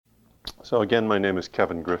So again, my name is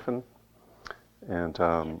Kevin Griffin, and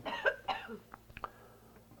I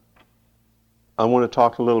want to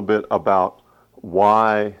talk a little bit about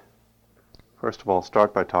why, first of all,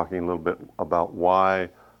 start by talking a little bit about why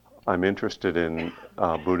I'm interested in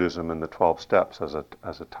Buddhism and the 12 steps as a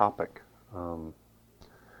topic.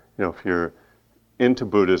 If you're into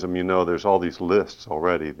Buddhism, you know there's all these lists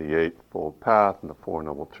already, the Eightfold Path and the Four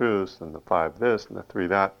Noble Truths and the 5 this and the 3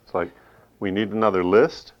 that. It's like, we need another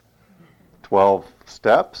list? 12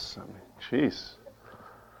 steps? I mean, jeez.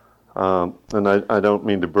 And I don't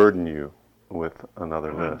mean to burden you with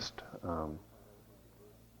another list.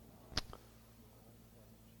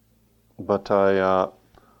 But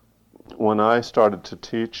when I started to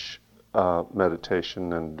teach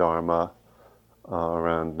meditation and Dharma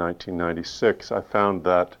around 1996, I found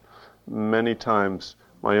that many times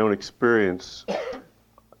my own experience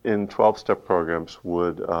in 12-step programs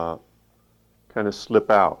would kind of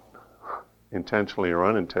slip out, intentionally or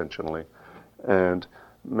unintentionally. And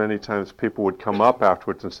many times people would come up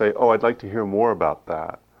afterwards and say, "Oh, I'd like to hear more about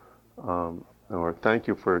that," or "Thank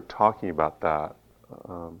you for talking about that."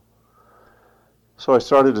 So I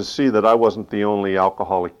started to see that I wasn't the only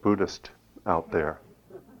alcoholic Buddhist out there.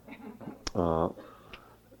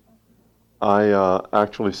 I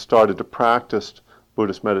actually started to practice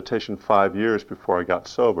Buddhist meditation 5 years before I got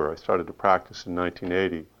sober. I started to practice in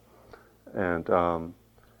 1980. And,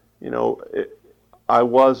 I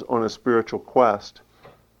was on a spiritual quest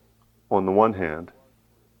on the one hand,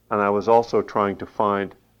 and I was also trying to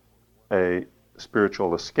find a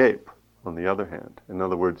spiritual escape on the other hand. In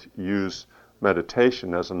other words, use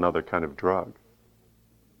meditation as another kind of drug.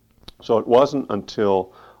 So it wasn't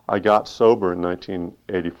until I got sober in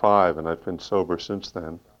 1985, and I've been sober since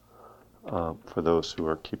then, for those who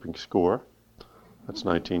are keeping score. That's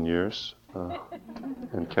 19 years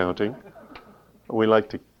and counting. We like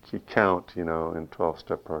to count, in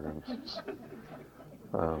 12-step programs.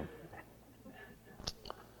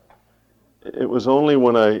 It was only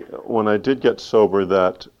when I did get sober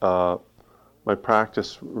that my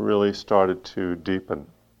practice really started to deepen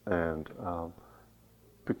and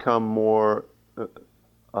become more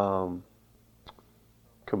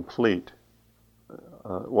complete.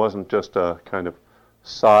 It wasn't just a kind of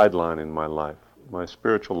sideline in my life. My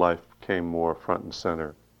spiritual life came more front and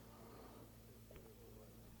center.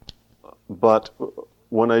 But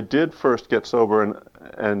when I did first get sober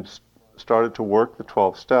and started to work the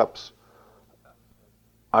 12 steps,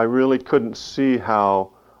 I really couldn't see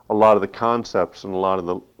how a lot of the concepts and a lot of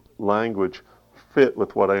the language fit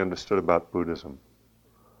with what I understood about Buddhism.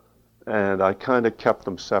 And I kind of kept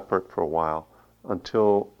them separate for a while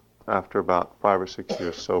until after about 5 or 6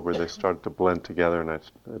 years sober, they started to blend together, and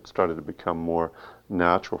it started to become more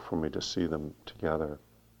natural for me to see them together.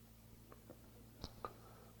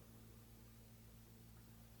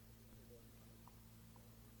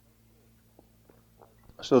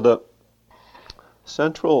 So the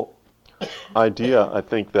central idea, I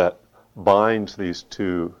think, that binds these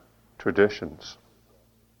two traditions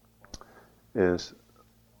is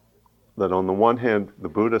that on the one hand, the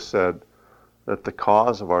Buddha said that the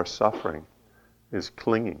cause of our suffering is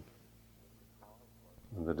clinging,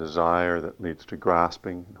 the desire that leads to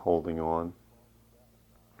grasping and holding on.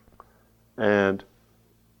 And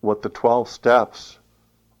what the 12 steps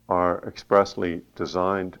are expressly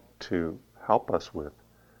designed to help us with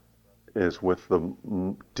is with the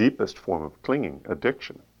deepest form of clinging,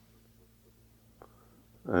 addiction,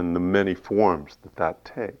 and the many forms that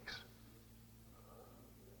takes.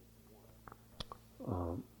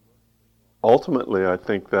 Ultimately, I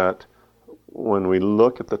think that when we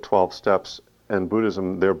look at the 12 steps and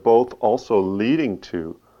Buddhism, they're both also leading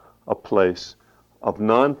to a place of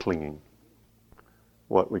non-clinging,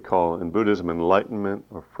 what we call in Buddhism enlightenment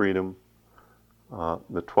or freedom.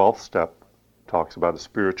 The 12th step talks about a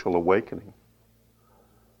spiritual awakening,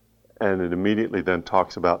 and it immediately then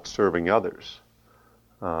talks about serving others.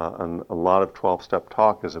 And a lot of 12-step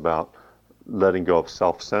talk is about letting go of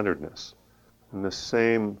self-centeredness. And the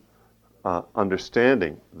same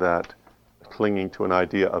understanding that clinging to an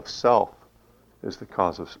idea of self is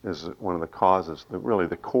one of the causes, really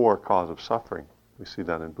the core cause of suffering. We see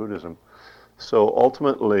that in Buddhism. So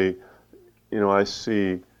ultimately, I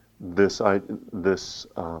see this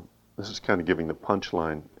is kind of giving the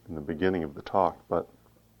punchline in the beginning of the talk, but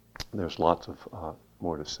there's lots of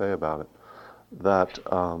more to say about it. That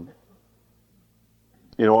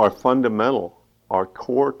our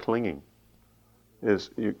core clinging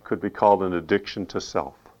could be called an addiction to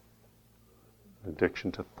self, an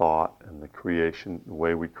addiction to thought and the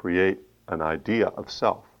way we create an idea of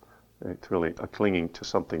self It's really a clinging to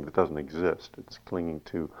something that doesn't exist. It's clinging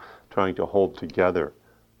to, trying to hold together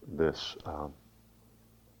this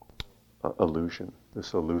illusion,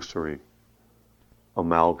 this illusory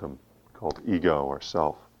amalgam called ego or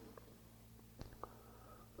self.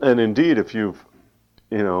 And indeed, if you've,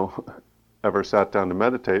 ever sat down to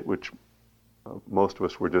meditate, which most of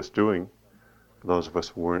us were just doing, those of us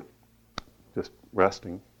who weren't just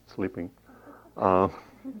resting, sleeping,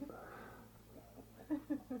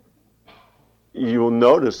 you'll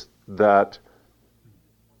notice that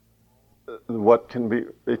it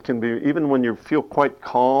can be, even when you feel quite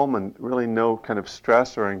calm and really no kind of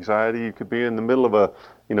stress or anxiety, you could be in the middle of a,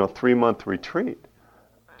 3-month retreat,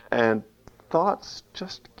 and thoughts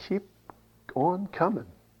just keep on coming,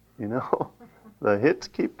 the hits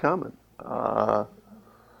keep coming.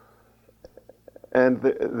 And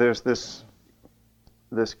there's this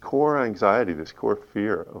core anxiety, this core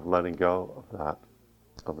fear of letting go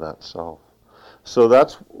of that self. So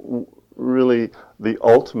that's really the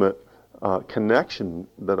ultimate connection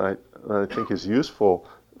that I think is useful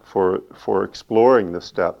for exploring the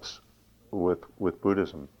steps with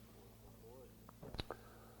Buddhism.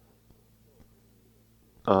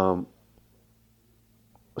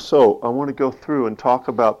 So I want to go through and talk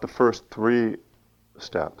about the first 3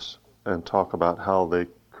 steps and talk about how they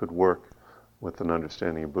could work with an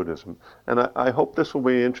understanding of Buddhism. And I hope this will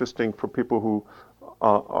be interesting for people who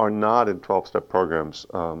are not in 12-step programs.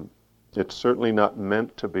 It's certainly not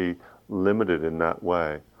meant to be limited in that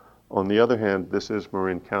way. On the other hand, this is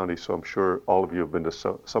Marin County, so I'm sure all of you have been to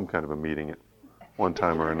some kind of a meeting at one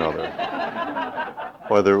time or another.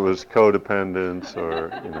 Whether it was codependence or,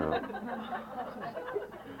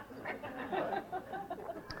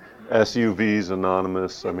 SUVs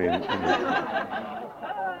Anonymous. I mean,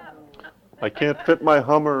 I can't fit my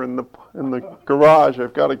Hummer in the garage.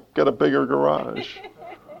 I've got to get a bigger garage.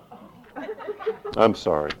 I'm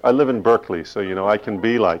sorry. I live in Berkeley, so I can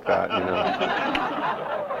be like that.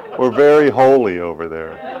 We're very holy over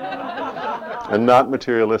there, and not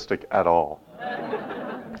materialistic at all.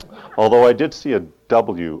 Although I did see a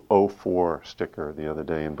W04 sticker the other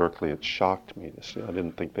day in Berkeley, it shocked me to see. I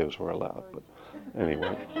didn't think those were allowed, but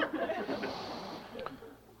anyway.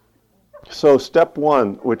 So step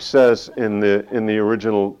 1, which says in the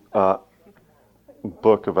original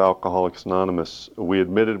book of Alcoholics Anonymous, we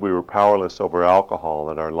admitted we were powerless over alcohol,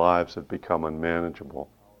 that our lives had become unmanageable.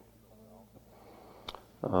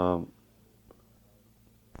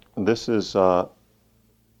 This is the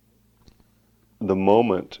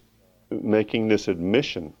moment. Making this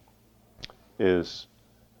admission is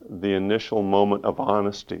the initial moment of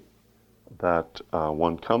honesty that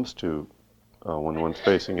one comes to when one's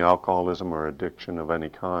facing alcoholism or addiction of any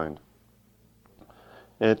kind.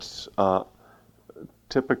 It's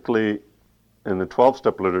typically, in the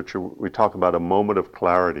 12-step literature, we talk about a moment of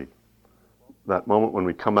clarity, that moment when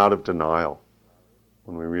we come out of denial,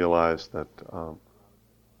 when we realize that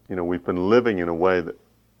we've been living in a way that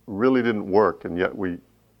really didn't work, and yet we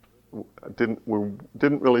didn't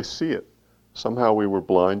really see it. Somehow we were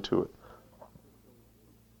blind to it.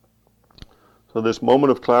 So this moment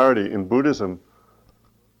of clarity in Buddhism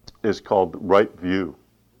is called right view.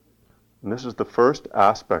 And this is the first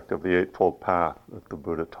aspect of the Eightfold Path that the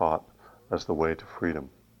Buddha taught as the way to freedom.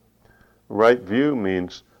 Right view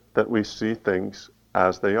means that we see things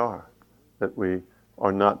as they are, that we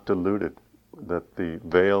are not deluded, that the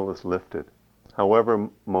veil is lifted, however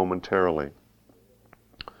momentarily.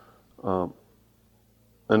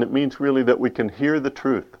 And it means really that we can hear the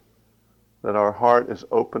truth, that our heart is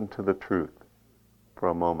open to the truth for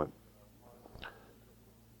a moment.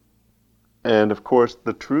 And of course,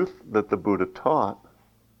 the truth that the Buddha taught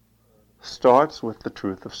starts with the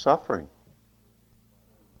truth of suffering.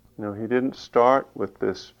 He didn't start with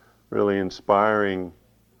this really inspiring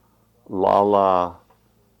la-la,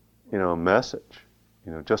 message.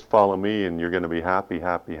 Just follow me and you're going to be happy,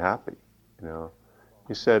 happy, happy.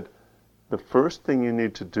 He said, the first thing you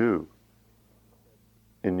need to do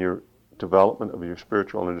in your development of your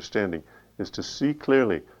spiritual understanding is to see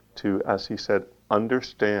clearly, to, as he said,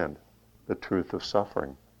 understand the truth of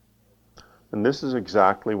suffering. And this is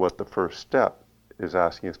exactly what the first step is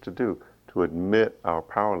asking us to do, to admit our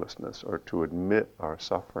powerlessness or to admit our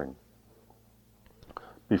suffering.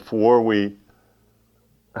 Before we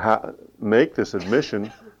make this admission,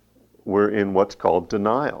 we're in what's called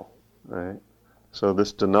denial, right? So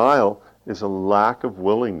this denial is a lack of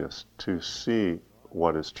willingness to see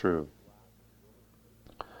what is true.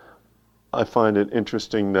 I find it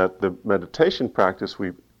interesting that the meditation practice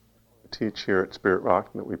we teach here at Spirit Rock,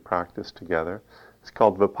 and that we practice together, is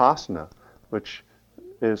called Vipassana, which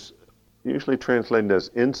is usually translated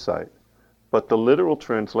as insight, but the literal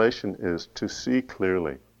translation is to see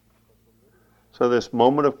clearly. So this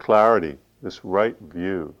moment of clarity, this right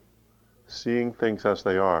view, seeing things as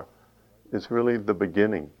they are, is really the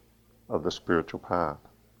beginning of the spiritual path.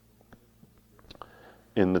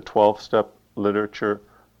 In the 12-step literature,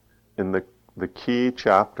 in the key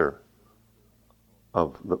chapter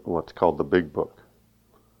of what's called the Big Book,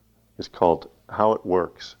 is called How It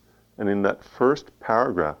Works. And in that first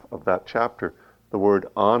paragraph of that chapter, the word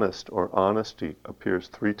honest or honesty appears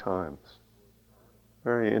 3 times.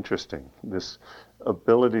 Very interesting, this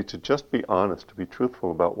ability to just be honest, to be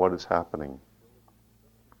truthful about what is happening.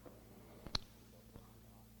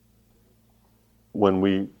 When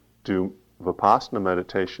we do Vipassana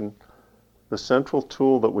meditation, the central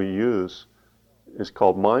tool that we use is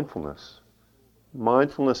called mindfulness.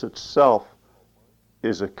 Mindfulness itself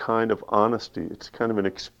is a kind of honesty. It's kind of an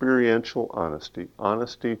experiential honesty,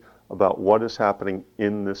 honesty about what is happening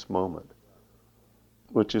in this moment.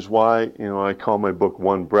 Which is why, I call my book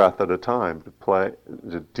One Breath at a Time,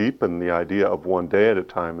 to deepen the idea of one day at a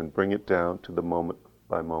time and bring it down to the moment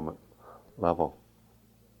by moment level.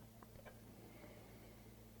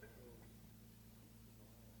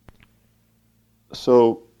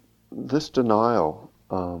 So this denial,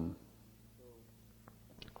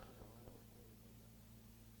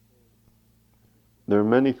 there are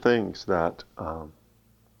many things that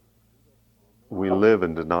we live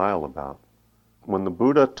in denial about. When the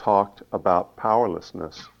Buddha talked about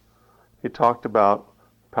powerlessness, he talked about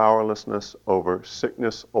powerlessness over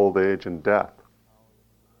sickness, old age, and death.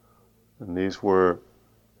 And these were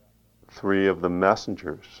 3 of the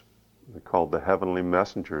messengers, they're called the heavenly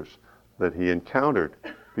messengers, that he encountered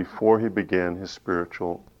before he began his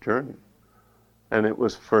spiritual journey. And it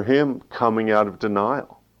was for him coming out of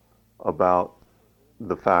denial about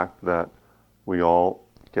the fact that we all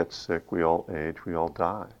get sick, we all age, we all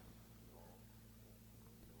die.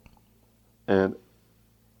 And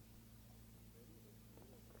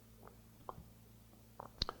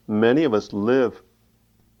many of us live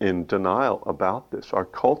in denial about this. Our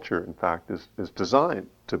culture, in fact, is designed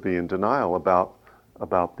to be in denial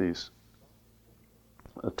about these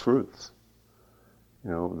truths.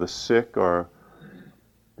 The sick are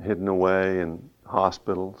hidden away in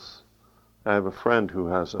hospitals. I have a friend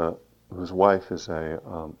whose wife has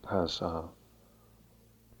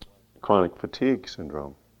chronic fatigue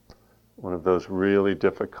syndrome. One of those really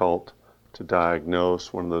difficult to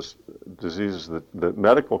diagnose, one of those diseases that the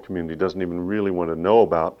medical community doesn't even really want to know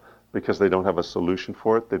about because they don't have a solution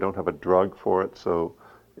for it, they don't have a drug for it, so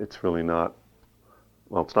it's really not,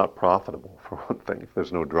 it's not profitable for one thing if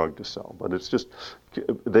there's no drug to sell. But it's just,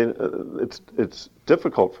 it's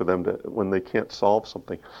difficult for them when they can't solve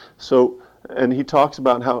something. So, and he talks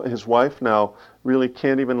about how his wife now really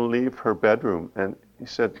can't even leave her bedroom, and he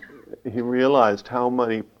said he realized how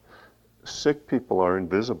many sick people are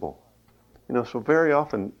invisible. So very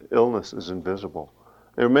often illness is invisible.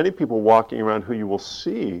 There are many people walking around who you will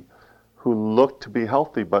see who look to be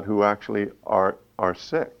healthy but who actually are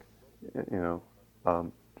sick, and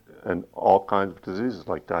all kinds of diseases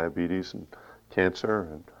like diabetes and cancer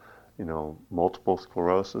and, multiple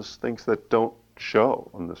sclerosis, things that don't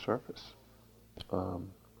show on the surface.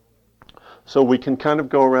 So we can kind of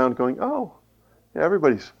go around going, oh, yeah,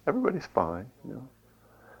 everybody's fine,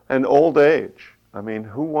 And old age,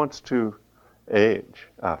 who wants to age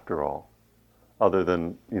after all, other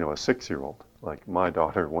than, a 6-year-old? Like my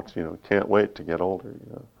daughter wants, can't wait to get older,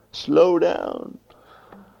 Slow down.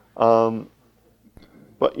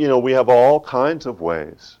 But, we have all kinds of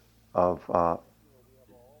ways of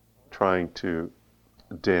trying to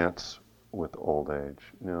dance with old age,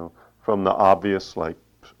 from the obvious, like,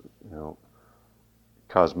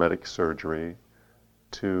 cosmetic surgery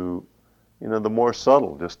to, the more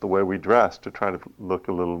subtle, just the way we dress to try to look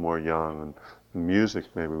a little more young. And music,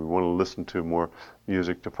 maybe we want to listen to more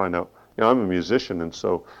music to find out. I'm a musician, and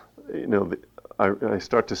so, I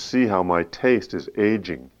start to see how my taste is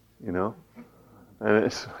aging, And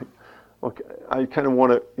it's like, okay, I kind of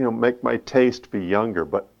want to, make my taste be younger,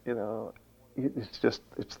 but,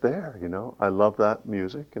 it's there, I love that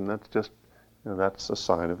music, and that's just, that's a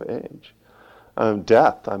sign of age.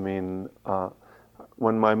 Death,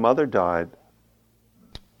 when my mother died,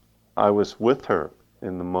 I was with her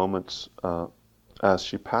in the moments as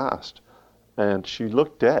she passed, and she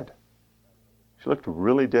looked dead. She looked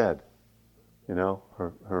really dead.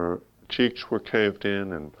 Her cheeks were caved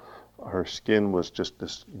in, and her skin was just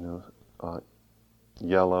this,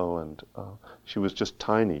 yellow, and she was just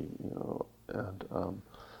tiny, and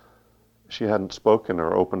she hadn't spoken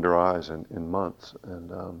or opened her eyes in months,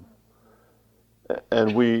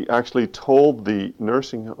 And we actually told the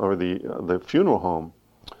nursing or the funeral home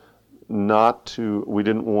not to. We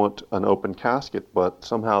didn't want an open casket, but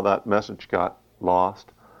somehow that message got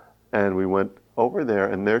lost, and we went over there,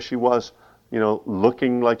 and there she was,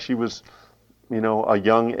 looking like she was, a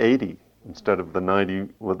young 80 instead of the 90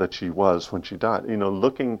 that she was when she died.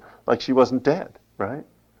 Looking like she wasn't dead, right?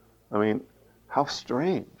 I mean, how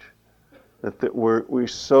strange that we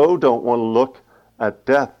so don't want to look at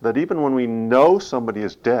death that even when we know somebody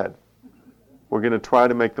is dead, we're going to try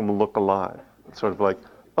to make them look alive. It's sort of like,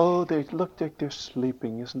 oh, they look like they're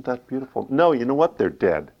sleeping. Isn't that beautiful? No, you know what? They're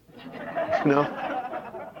dead.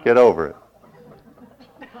 Get over it.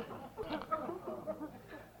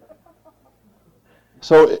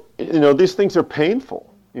 So, these things are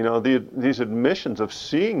painful. These admissions of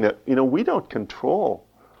seeing that, we don't control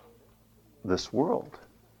this world.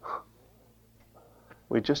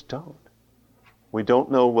 We just don't. We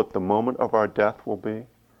don't know what the moment of our death will be.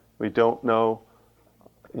 We don't know,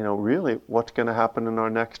 really what's going to happen in our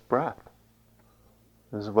next breath.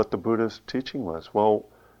 This is what the Buddha's teaching was. Well,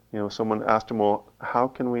 someone asked him, well, how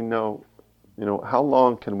can we know, how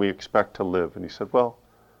long can we expect to live? And he said, well,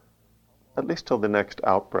 at least till the next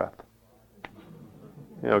out-breath.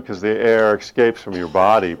 Because the air escapes from your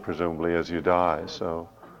body, presumably, as you die. So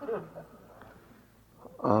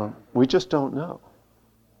we just don't know.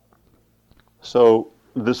 So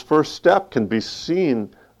this first step can be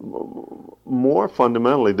seen more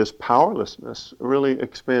fundamentally. This powerlessness really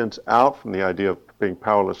expands out from the idea of being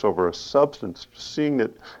powerless over a substance, seeing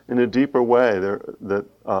that in a deeper way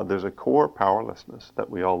there's a core powerlessness that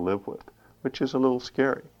we all live with, which is a little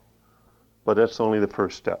scary. But that's only the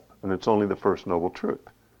first step, and it's only the first noble truth.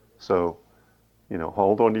 So,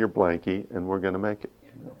 hold on to your blankie, and we're going to make it.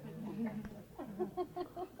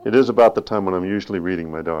 It is about the time when I'm usually reading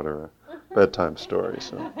my daughter a bedtime story.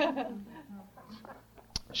 So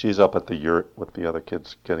she's up at the yurt with the other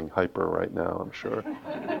kids getting hyper right now, I'm sure.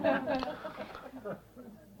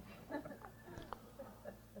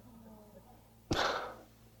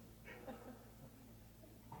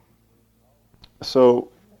 So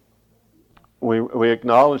we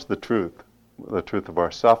acknowledge the truth of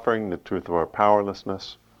our suffering, the truth of our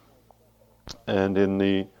powerlessness. And in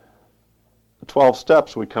the 12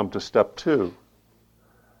 steps, we come to step 2,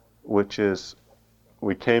 which is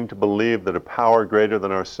we came to believe that a power greater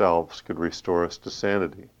than ourselves could restore us to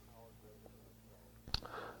sanity.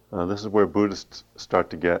 This is where Buddhists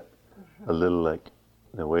start to get a little like,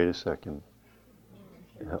 now wait a second,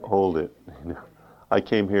 hold it. I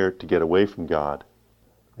came here to get away from God.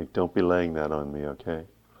 Like, don't be laying that on me, okay?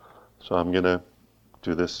 So I'm going to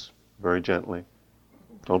do this very gently.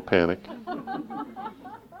 Don't panic.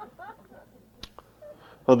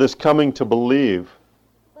 Well, this coming to believe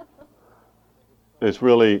is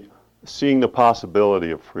really seeing the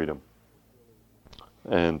possibility of freedom.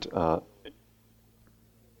 And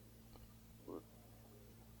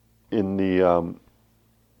in the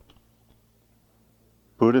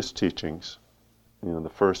Buddhist teachings, the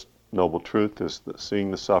first noble truth is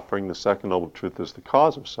seeing the suffering. The second noble truth is the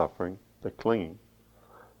cause of suffering, the clinging.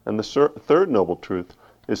 And the third noble truth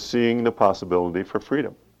is seeing the possibility for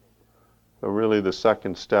freedom. So really the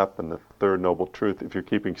second step and the third noble truth, if you're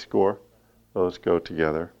keeping score, those go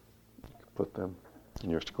together. You can put them in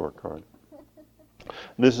your scorecard.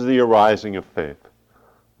 This is the arising of faith,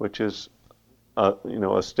 which is a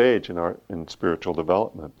stage in spiritual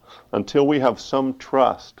development. Until we have some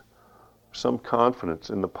trust, some confidence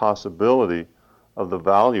in the possibility of the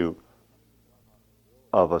value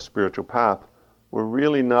of a spiritual path, we're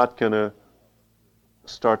really not going to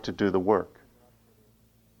start to do the work.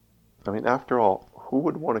 I mean, after all, who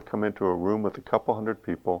would want to come into a room with a couple hundred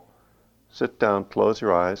people, sit down, close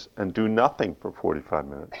your eyes, and do nothing for 45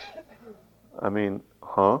 minutes? I mean,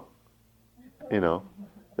 huh?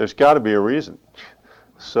 There's got to be a reason.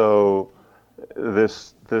 So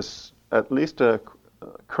this at least a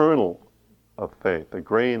kernel of faith, a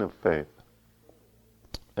grain of faith,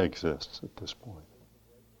 exists at this point.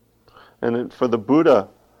 And for the Buddha,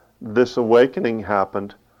 this awakening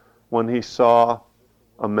happened when he saw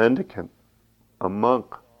a mendicant, a monk,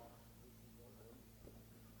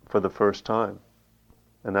 for the first time,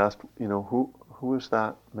 and asked, who is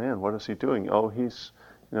that man? What is he doing? Oh, he's,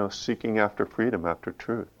 seeking after freedom, after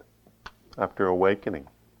truth, after awakening.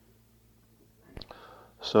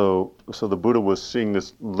 So the Buddha was seeing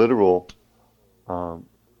this literal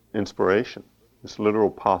inspiration, this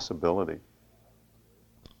literal possibility.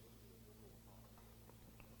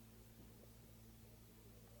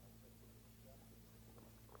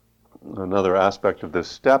 Another aspect of this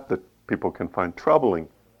step that people can find troubling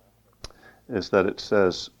is that it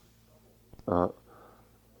says,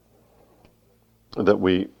 that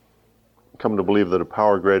we come to believe that a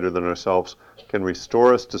power greater than ourselves can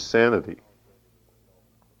restore us to sanity.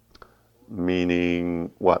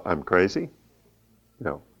 Meaning, what? I'm crazy?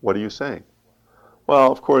 No. What are you saying?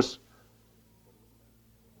 Well, of course,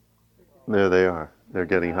 there they are. They're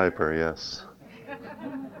getting hyper, yes.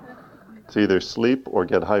 It's either sleep or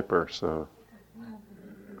get hyper, so...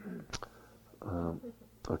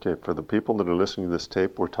 okay, for the people that are listening to this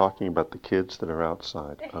tape, we're talking about the kids that are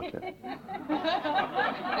outside. Okay.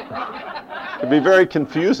 It'd be very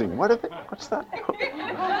confusing. What's that? What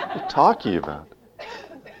are you talking about?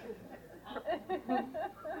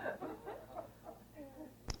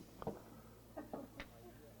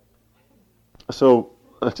 So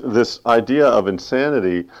this idea of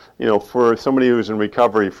insanity, for somebody who's in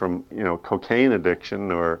recovery from, cocaine addiction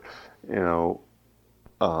or,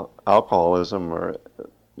 alcoholism or,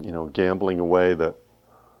 gambling away the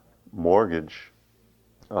mortgage,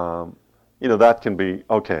 that can be,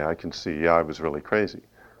 okay, I can see, yeah, I was really crazy.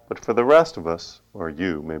 But for the rest of us, or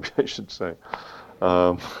you, maybe I should say,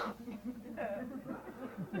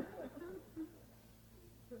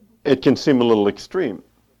 it can seem a little extreme.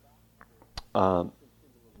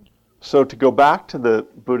 So to go back to the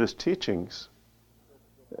Buddhist teachings,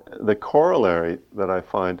 the corollary that I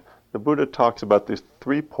find, the Buddha talks about these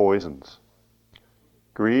three poisons: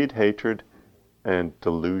 greed, hatred, and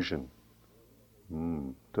delusion.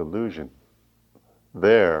 Delusion.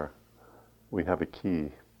 There we have a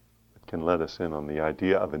key that can let us in on the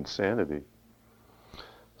idea of insanity.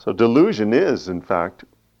 So delusion is, in fact,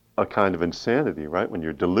 a kind of insanity, right? When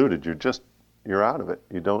you're deluded, you're out of it.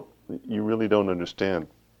 You really don't understand.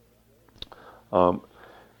 And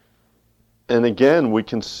again, we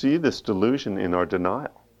can see this delusion in our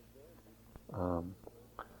denial.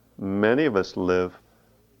 Many of us live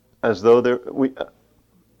as though there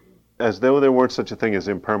weren't such a thing as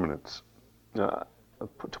impermanence. To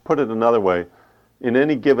put it another way, in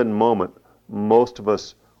any given moment, most of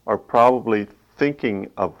us are probably thinking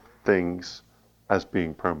of things as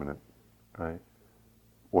being permanent, right?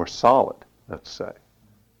 Or solid, let's say.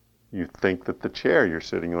 You think that the chair you're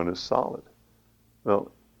sitting on is solid.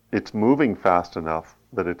 Well, it's moving fast enough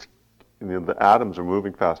that the atoms are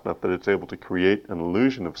moving fast enough that it's able to create an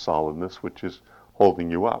illusion of solidness, which is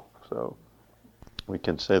holding you up. So we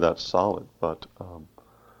can say that's solid, but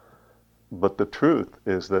the truth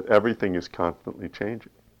is that everything is constantly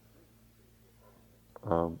changing.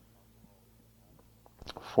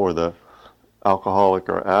 For the alcoholic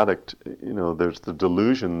or addict, there's the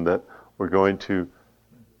delusion that we're going to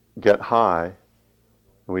get high, and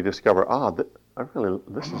we discover,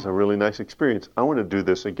 this is a really nice experience. I want to do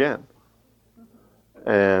this again.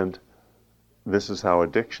 And this is how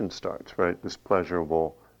addiction starts, right? This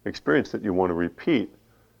pleasurable experience that you want to repeat.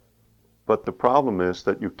 But the problem is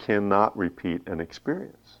that you cannot repeat an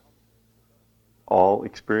experience. All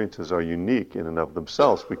experiences are unique in and of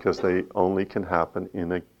themselves because they only can happen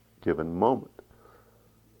in a given moment.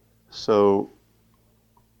 So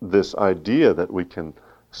this idea that we can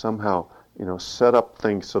somehow, set up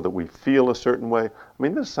things so that we feel a certain way. I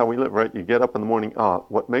mean, this is how we live, right? You get up in the morning,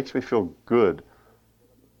 what makes me feel good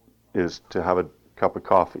is to have a cup of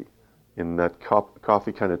coffee. And that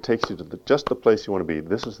coffee kind of takes you to just the place you want to be.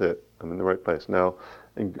 This is it. I'm in the right place. Now,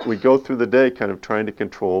 and we go through the day kind of trying to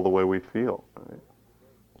control the way we feel,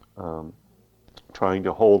 right? Trying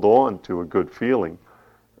to hold on to a good feeling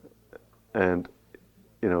and,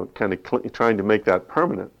 kind of trying to make that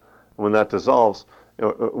permanent. When that dissolves,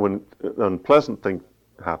 when an unpleasant thing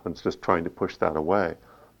happens, just trying to push that away.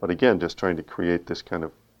 But again, just trying to create this kind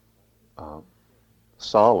of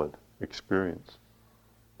solid experience.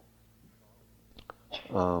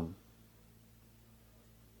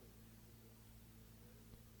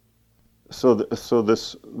 So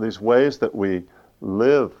these ways that we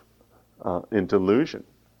live in delusion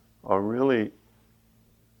are really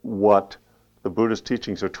what the Buddha's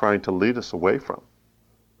teachings are trying to lead us away from.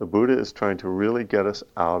 The Buddha is trying to really get us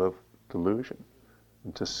out of delusion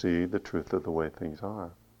and to see the truth of the way things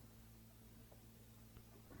are.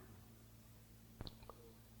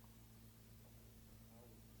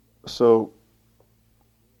 So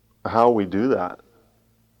how we do that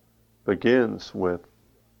begins with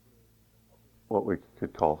what we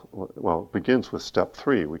could call, it begins with step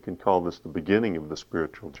 3. We can call this the beginning of the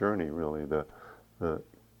spiritual journey, really, the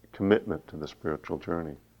commitment to the spiritual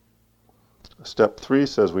journey. Step 3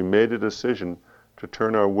 says we made a decision to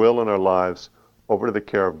turn our will and our lives over to the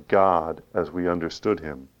care of God as we understood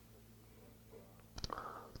Him.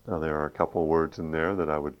 Now there are a couple words in there that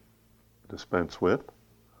I would dispense with,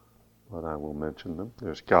 but I will mention them.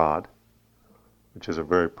 There's God, which is a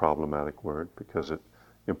very problematic word because it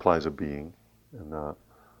implies a being. And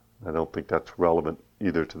I don't think that's relevant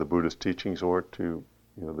either to the Buddhist teachings or to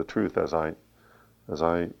the truth as I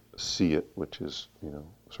see it, which is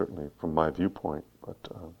certainly from my viewpoint, but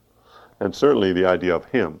and certainly the idea of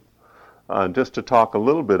him. Just to talk a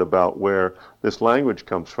little bit about where this language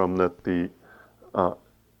comes from, that the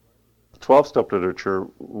 12-step literature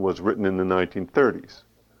was written in the 1930s.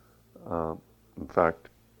 In fact,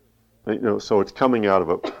 so it's coming out of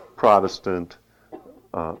a Protestant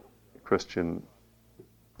Christian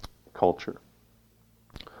culture.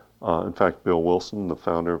 In fact, Bill Wilson, the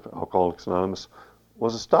founder of Alcoholics Anonymous,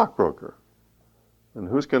 was a stockbroker. And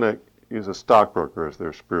who's going to use a stockbroker as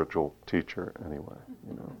their spiritual teacher anyway?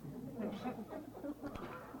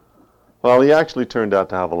 Well, he actually turned out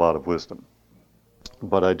to have a lot of wisdom.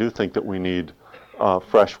 But I do think that we need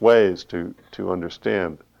fresh ways to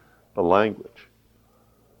understand the language.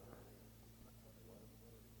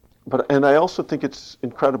 And I also think it's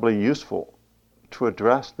incredibly useful to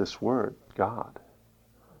address this word, God.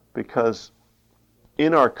 Because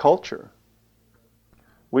in our culture,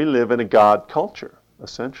 we live in a God culture,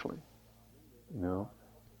 essentially.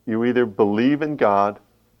 You either believe in God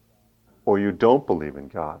or you don't believe in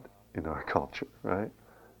God in our culture, right?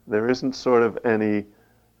 There isn't sort of any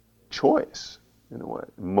choice, in a way.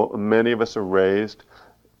 Many of us are raised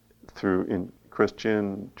in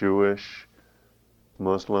Christian, Jewish,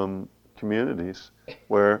 Muslim communities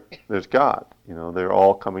where there's God. They're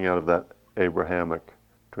all coming out of that Abrahamic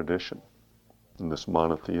tradition and this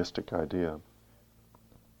monotheistic idea.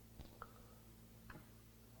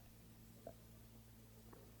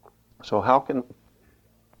 So how can,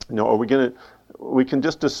 we can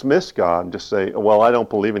just dismiss God and just say, well, I don't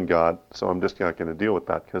believe in God, so I'm just not going to deal with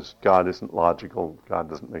that because God isn't logical, God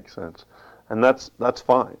doesn't make sense. And that's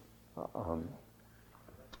fine.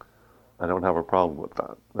 I don't have a problem with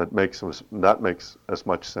that. That makes as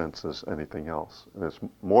much sense as anything else. And it's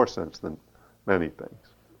more sense than many things.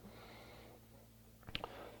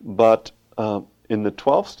 But in the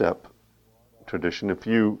 12-step tradition, if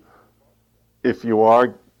you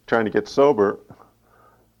are trying to get sober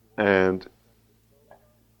and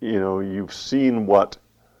you've seen what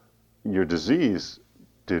your disease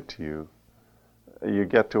did to you, you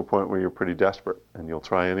get to a point where you're pretty desperate and you'll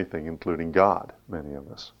try anything, including God, many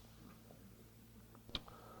of us.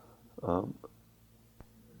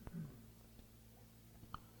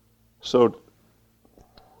 So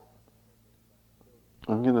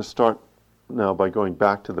I'm going to start now by going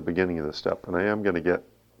back to the beginning of the step, and I am going to get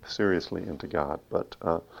seriously into God, but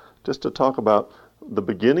just to talk about the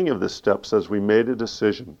beginning of this step says we made a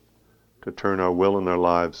decision to turn our will and our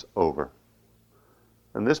lives over.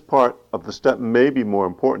 And this part of the step may be more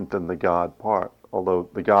important than the God part, although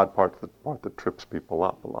the God part's the part that trips people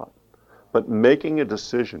up a lot. But making a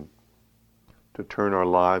decision to turn our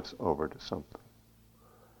lives over to something.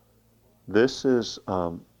 This is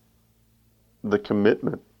the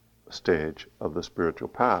commitment stage of the spiritual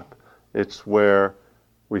path. It's where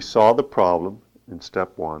we saw the problem in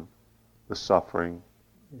step one, the suffering,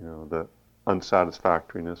 the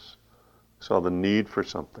unsatisfactoriness, saw the need for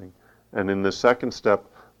something. And in the second step,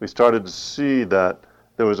 we started to see that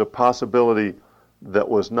there was a possibility that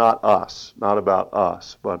was not us, not about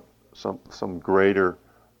us, but some greater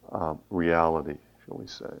reality, shall we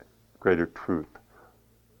say, greater truth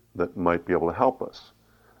that might be able to help us.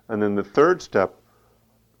 And then the third step,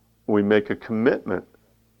 we make a commitment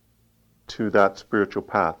to that spiritual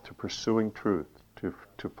path, to pursuing truth, to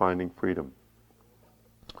finding freedom.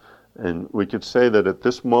 And we could say that at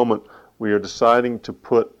this moment, we are deciding to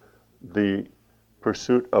put the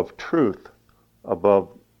pursuit of truth above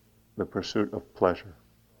the pursuit of pleasure,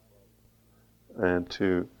 and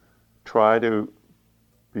to try to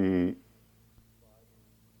be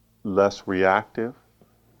less reactive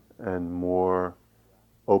and more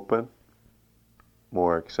open,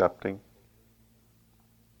 more accepting.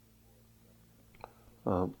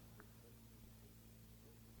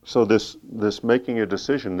 So this making a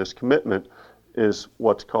decision, this commitment, is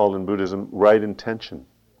what's called in Buddhism right intention.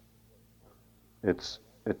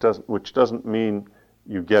 Which doesn't mean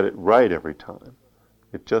you get it right every time.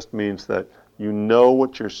 It just means that you know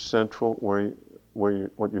what your central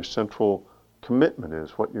what your central commitment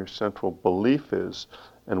is, what your central belief is,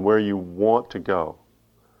 and where you want to go.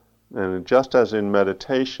 And just as in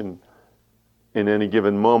meditation, in any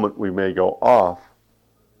given moment we may go off,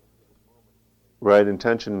 right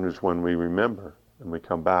intention is when we remember and we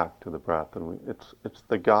come back to the breath, and it's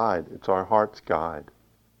the guide. It's our heart's guide.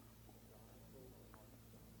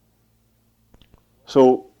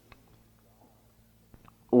 So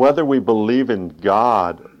whether we believe in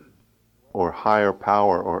God or higher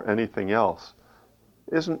power or anything else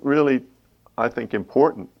isn't really I think,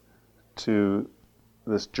 important to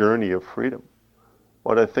this journey of freedom.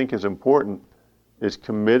 What I think is important is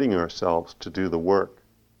committing ourselves to do the work,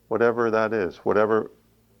 whatever that is, whatever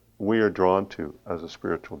we are drawn to as a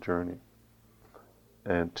spiritual journey,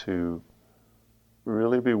 and to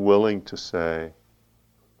really be willing to say,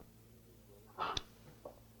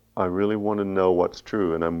 I really want to know what's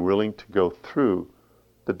true, and I'm willing to go through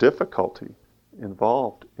the difficulty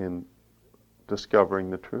involved in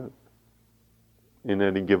discovering the truth in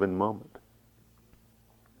any given moment.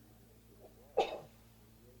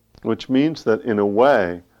 Which means that in a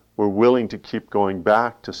way, we're willing to keep going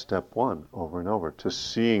back to step one over and over, to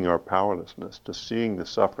seeing our powerlessness, to seeing the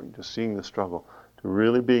suffering, to seeing the struggle, to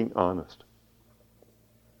really being honest.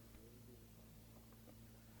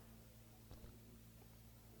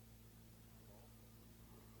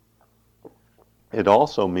 It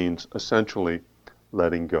also means essentially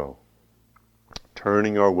letting go.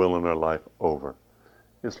 Turning our will and our life over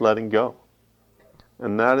is letting go.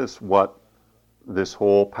 And that is what this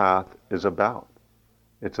whole path is about.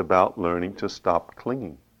 It's about learning to stop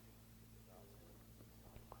clinging.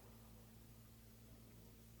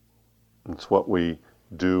 It's what we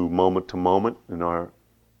do moment to moment in our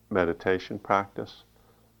meditation practice,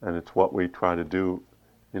 and it's what we try to do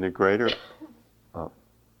in a greater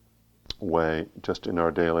way just in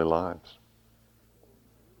our daily lives.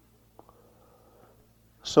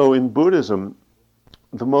 So in Buddhism,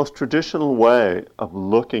 the most traditional way of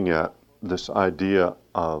looking at this idea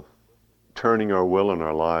of turning our will and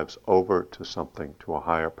our lives over to something, to a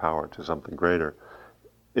higher power, to something greater,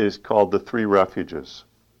 is called the three refuges.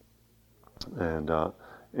 And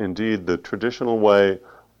indeed, the traditional way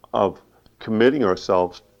of committing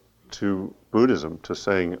ourselves to Buddhism, to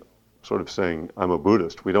saying, I'm a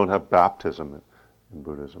Buddhist. We don't have baptism in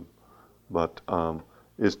Buddhism, but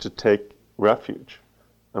is to take refuge.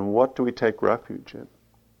 And what do we take refuge in?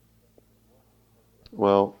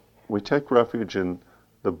 Well, we take refuge in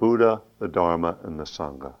the Buddha, the Dharma, and the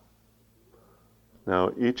Sangha.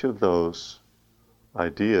 Now, each of those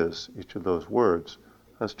ideas, each of those words,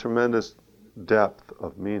 has tremendous depth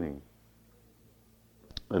of meaning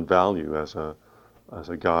and value as a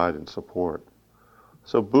guide and support.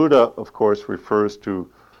 So Buddha, of course, refers to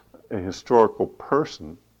a historical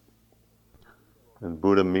person, and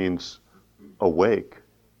Buddha means awake.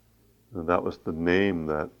 And that was the name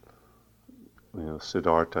that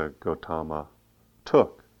Siddhartha Gautama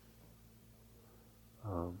took.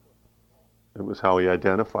 It was how he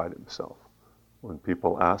identified himself. When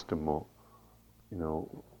people asked him, well,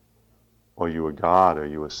 are you a god? Are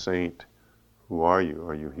you a saint? Who are you?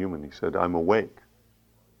 Are you human? He said, I'm awake.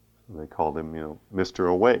 And they called him, Mr.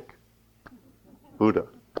 Awake, Buddha.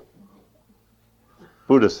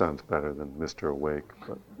 Buddha sounds better than Mr. Awake,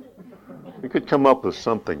 but we could come up with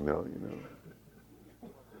something, though,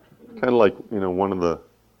 Kind of like, one of the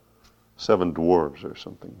seven dwarves or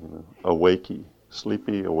something, Awakey,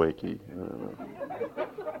 sleepy, awakey.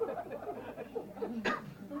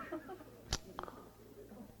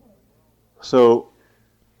 So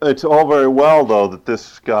it's all very well, though, that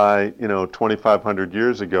this guy, 2,500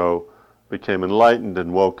 years ago became enlightened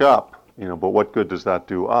and woke up, but what good does that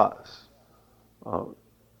do us?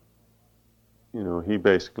 He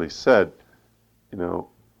basically said,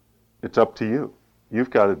 it's up to you. You've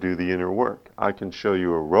got to do the inner work. I can show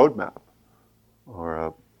you a roadmap or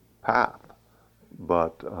a path,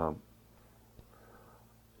 but,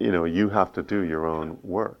 you have to do your own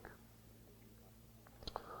work.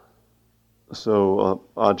 So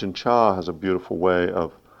Ajahn Chah has a beautiful way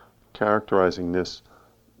of characterizing this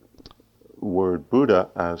word Buddha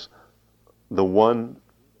as the one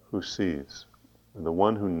who sees, the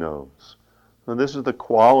one who knows. And this is the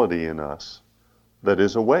quality in us that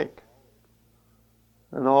is awake.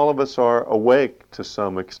 And all of us are awake to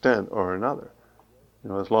some extent or another.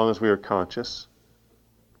 As long as we are conscious,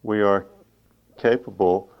 we are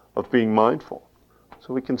capable of being mindful.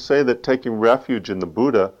 So we can say that taking refuge in the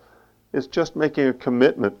Buddha is just making a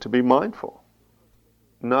commitment to be mindful.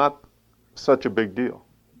 Not such a big deal,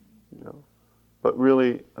 but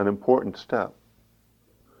really an important step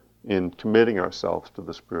in committing ourselves to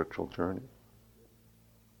the spiritual journey.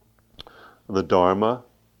 The Dharma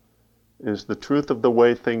is the truth of the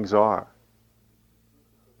way things are.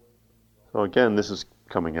 So again, this is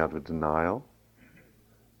coming out of denial,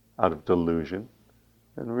 out of delusion,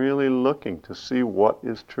 and really looking to see what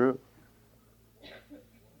is true.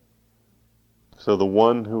 So the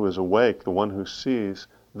one who is awake, the one who sees,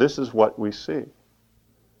 this is what we see. You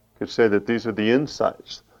could say that these are the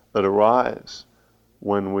insights that arise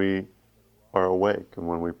when we are awake and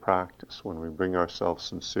when we practice, when we bring ourselves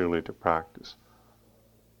sincerely to practice.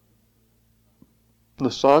 The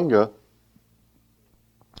Sangha,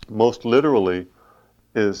 most literally,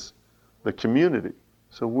 is the community.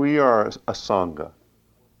 So we are a Sangha,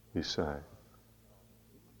 we say.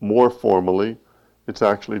 More formally, it's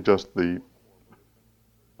actually just the,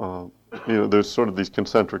 there's sort of these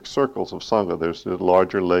concentric circles of Sangha. There's the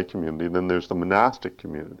larger lay community, then there's the monastic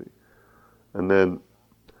community. And then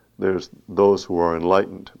there's those who are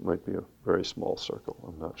enlightened. It might be a very small circle,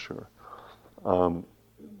 I'm not sure.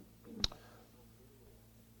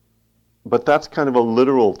 But that's kind of a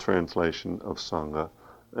literal translation of Sangha.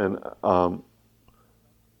 And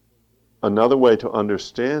another way to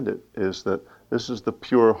understand it is that this is the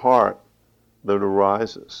pure heart that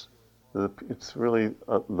arises. It's really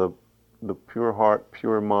the pure heart,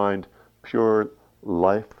 pure mind, pure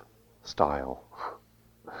lifestyle,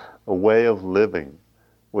 a way of living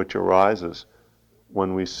which arises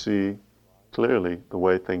when we see clearly the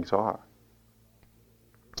way things are.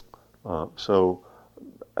 So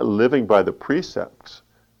living by the precepts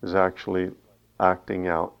is actually acting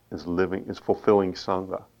out, is fulfilling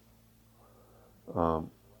Sangha.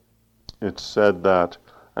 It's said that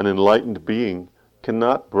an enlightened being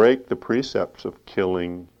cannot break the precepts of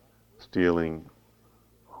killing, stealing,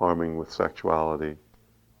 harming with sexuality,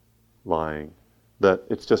 lying, that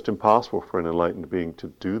it's just impossible for an enlightened being to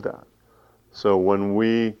do that. So when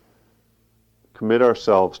we commit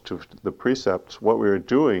ourselves to the precepts, what we are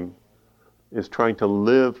doing is trying to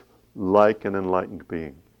live like an enlightened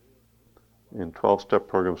being. In 12-step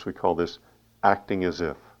programs, we call this acting as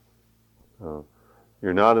if.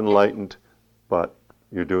 You're not enlightened, but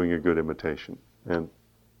you're doing a good imitation. And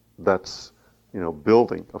that's,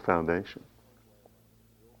 building a foundation.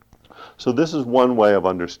 So this is one way of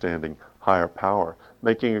understanding higher power,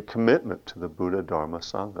 making a commitment to the Buddha, Dharma,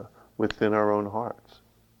 Sangha within our own hearts.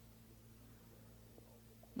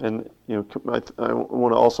 And, I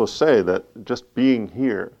want to also say that just being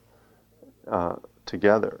here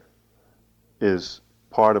together is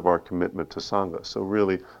part of our commitment to Sangha. So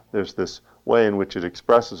really, there's this way in which it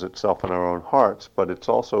expresses itself in our own hearts, but it's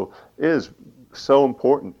also is so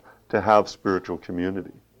important to have spiritual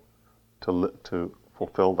community, to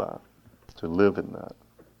fulfill that, to live in that.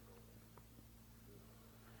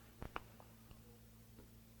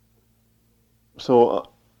 So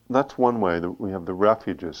that's one way that we have the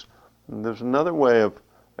refuges. And there's another way of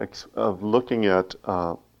looking at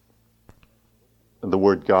the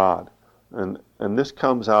word God, and this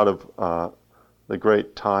comes out of the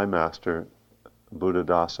great Thai master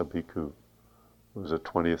Buddhadasa Bhikkhu, who was a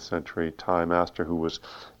 20th century Thai master who was,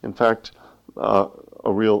 in fact, a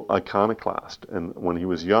real iconoclast. And when he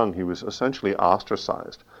was young, he was essentially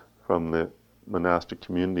ostracized from the monastic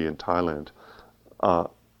community in Thailand.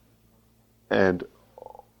 And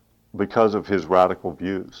because of his radical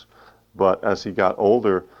views. But as he got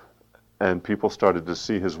older and people started to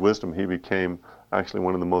see his wisdom, he became actually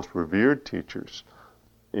one of the most revered teachers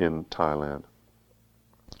in Thailand.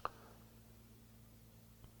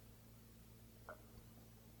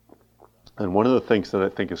 And one of the things that I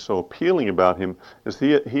think is so appealing about him is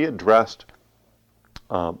he addressed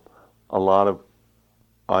a lot of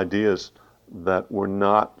ideas that were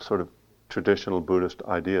not sort of traditional Buddhist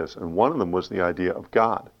ideas. And one of them was the idea of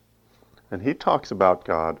God. And he talks about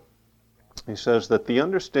God. He says that the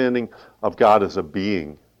understanding of God as a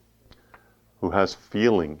being who has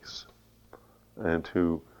feelings and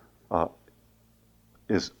who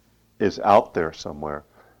is out there somewhere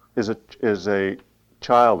is a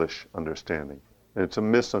childish understanding. And it's a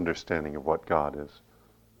misunderstanding of what God is.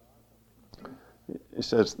 He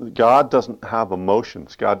says God doesn't have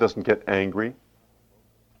emotions. God doesn't get angry.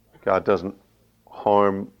 God doesn't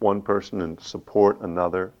harm one person and support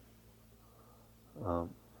another.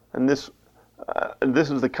 And this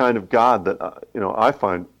is the kind of God that I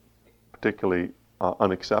find particularly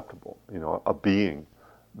unacceptable. A being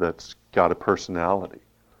that's got a personality.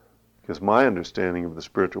 Because my understanding of the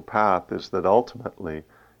spiritual path is that ultimately,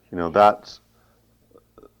 that's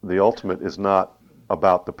the ultimate is not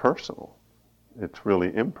about the personal. It's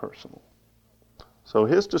really impersonal. So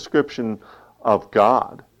his description of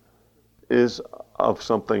God is of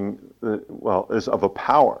something, is of a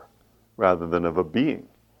power rather than of a being.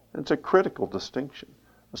 It's a critical distinction,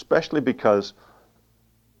 especially because,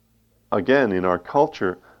 again, in our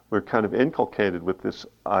culture, we're kind of inculcated with this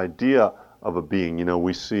idea of a being.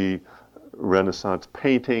 We see Renaissance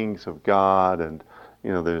paintings of God, and,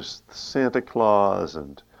 there's Santa Claus,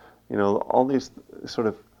 and, all these sort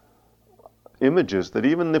of images that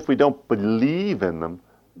even if we don't believe in them,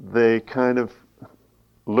 they kind of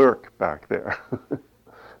lurk back there. So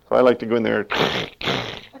I like to go in there.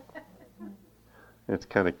 It's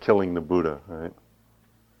kind of killing the Buddha, right?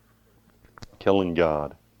 killing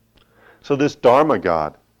God. So this Dharma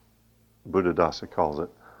God, Buddhadasa calls it,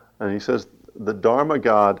 and he says the Dharma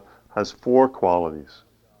God has 4 qualities,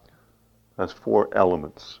 has 4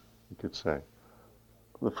 elements, you could say.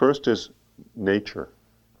 The first is nature.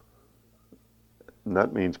 And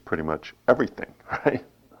that means pretty much everything, right?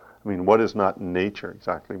 I mean, what is not nature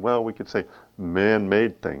exactly? Well, we could say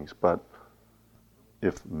man-made things, but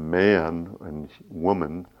if man and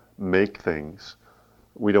woman make things,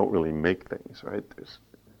 we don't really make things, right?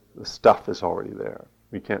 The stuff is already there.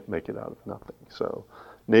 We can't make it out of nothing. So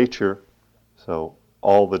nature, so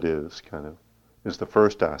all that is kind of, is the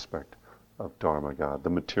first aspect of Dharma God, the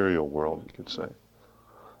material world, you could say.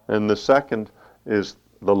 And the second is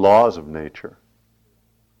the laws of nature.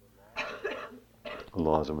 The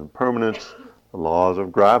laws of impermanence, the laws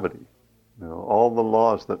of gravity, all the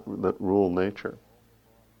laws that rule nature.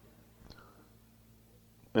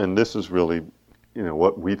 And this is really,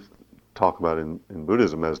 what we talk about in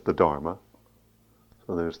Buddhism as the Dharma.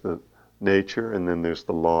 So there's the nature, and then there's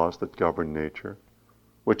the laws that govern nature,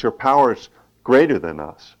 which are powers greater than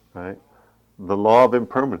us, right? The law of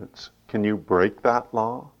impermanence. Can you break that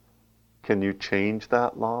law? Can you change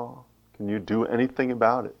that law? Can you do anything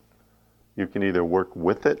about it? You can either work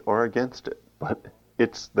with it or against it, but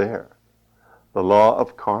it's there. The law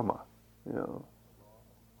of karma.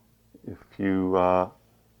 If you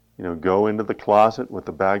go into the closet with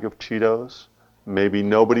a bag of Cheetos, maybe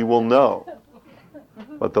nobody will know,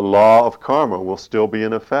 but the law of karma will still be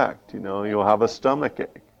in effect. You'll have a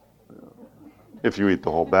stomachache if you eat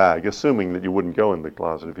the whole bag, assuming that you wouldn't go in the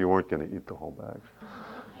closet if you weren't going to eat the whole bag.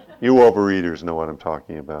 You overeaters know what I'm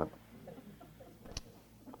talking about.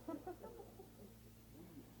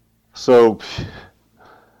 So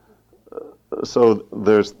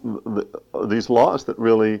there's these laws that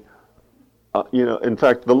really, in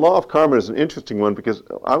fact, the law of karma is an interesting one because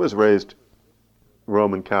I was raised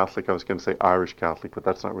Roman Catholic. I was going to say Irish Catholic, but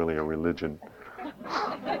that's not really a religion.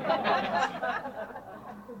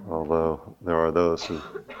 Although there are those who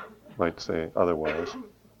might say otherwise.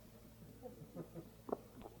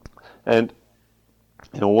 And,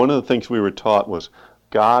 one of the things we were taught was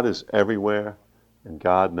God is everywhere and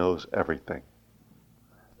God knows everything.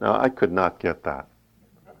 Now, I could not get that,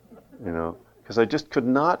 because I just could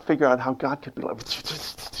not figure out how God could be like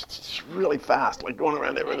really fast, like going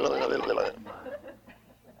around everywhere.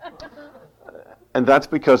 And that's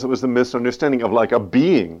because it was the misunderstanding of like a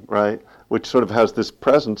being, right, which sort of has this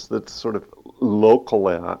presence that's sort of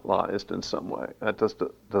localized in some way. That just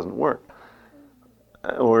doesn't work.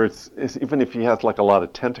 Or it's even if he has like a lot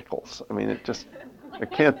of tentacles, I mean, it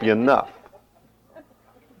can't be enough.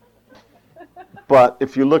 But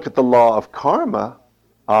if you look at the law of karma,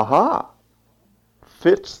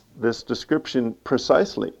 fits this description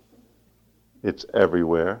precisely. It's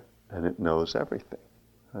everywhere and it knows everything,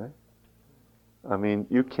 right? I mean,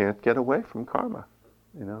 you can't get away from karma,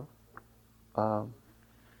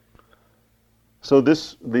 So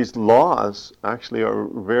these laws actually are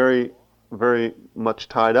very, very much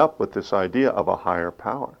tied up with this idea of a higher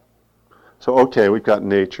power. So, okay, we've got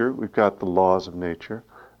nature, we've got the laws of nature,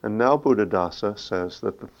 and now Buddhadasa says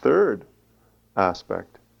that the third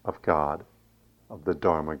aspect of God, of the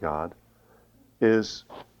Dharma God, is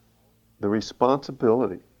the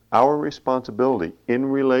responsibility, our responsibility in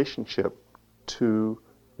relationship to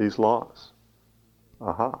these laws.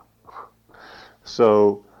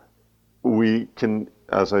 So we can,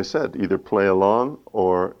 as I said, either play along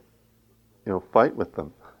or fight with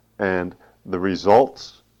them, and the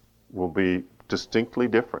results will be distinctly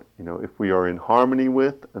different. If we are in harmony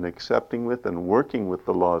with and accepting with and working with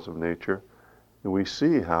the laws of nature, we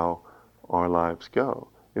see how our lives go.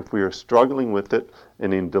 If we are struggling with it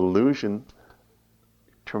and in delusion,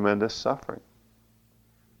 tremendous suffering.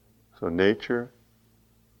 So nature,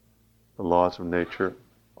 the laws of nature,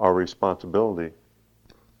 our responsibility.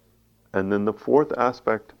 And then the fourth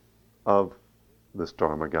aspect of this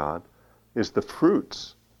Dharma God is the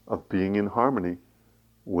fruits of being in harmony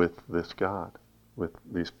with this God, with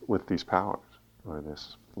these powers, or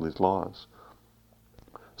these laws.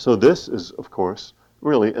 So this is, of course,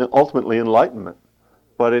 really ultimately enlightenment.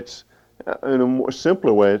 But it's, in a more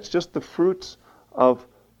simpler way, it's just the fruits of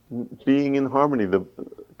being in harmony,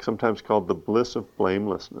 sometimes called the bliss of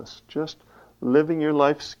blamelessness, just living your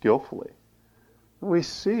life skillfully. We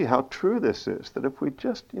see how true this is, that if we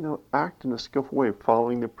just, act in a skillful way,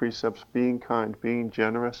 following the precepts, being kind, being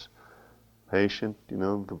generous, patient,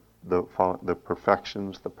 the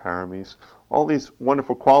perfections, the paramis, all these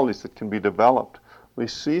wonderful qualities that can be developed, we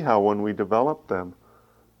see how when we develop them,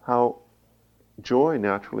 how joy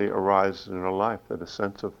naturally arises in our life, that a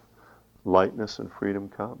sense of lightness and freedom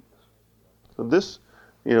comes. So this,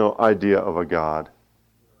 idea of a God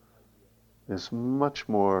is much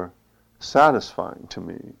more satisfying to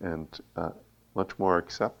me and much more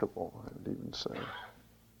acceptable, I would even say.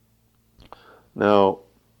 Now,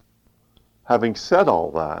 having said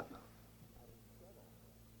all that,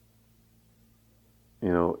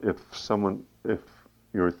 if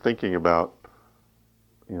you're thinking about,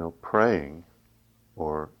 praying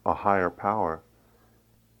or a higher power,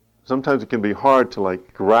 sometimes it can be hard to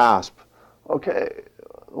grasp, okay,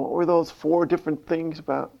 what were those 4 different things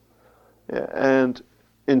about? And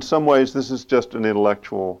in some ways, this is just an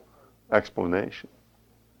intellectual explanation.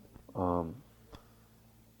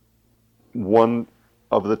 One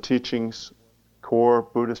of the teachings, core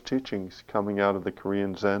Buddhist teachings coming out of the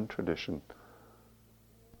Korean Zen tradition,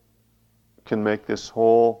 can make this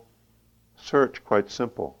whole search quite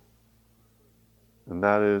simple. And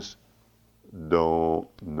that is, don't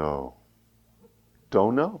know.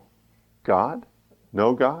 Don't know. God?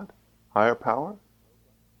 No God? Higher power?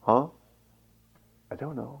 Huh? I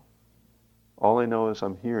don't know. All I know is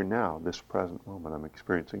I'm here now, this present moment. I'm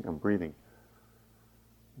experiencing, I'm breathing.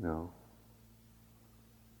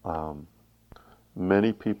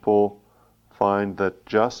 Many people find that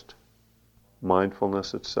just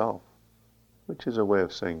mindfulness itself, which is a way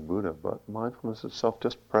of saying Buddha, but mindfulness itself,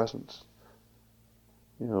 just presence.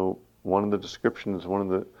 One of the descriptions, one of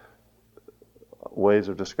the ways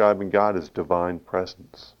of describing God is divine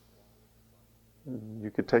presence. You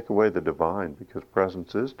could take away the divine because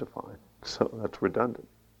presence is divine, so that's redundant.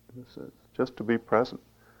 Just to be present.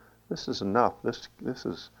 This is enough. This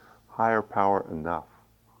is higher power enough.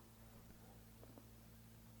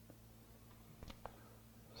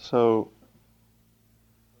 So,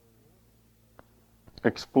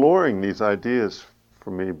 exploring these ideas for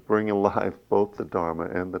me bring alive both the Dharma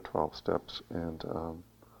and the 12 steps, and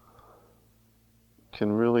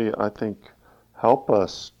can really, I think, help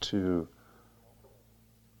us to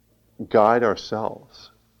guide ourselves,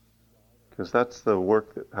 because that's the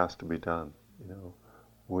work that has to be done.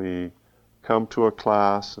 We come to a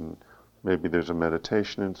class and maybe there's a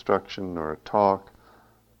meditation instruction or a talk,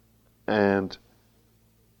 and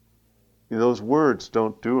those words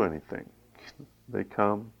don't do anything. They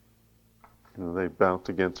come, they bounce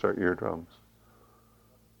against our eardrums.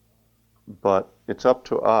 But it's up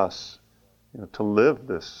to us, to live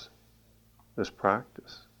this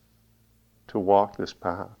practice, to walk this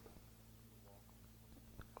path.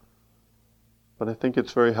 But I think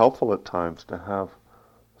it's very helpful at times to have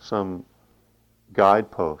some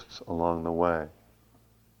guideposts along the way,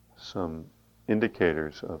 some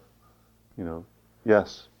indicators of,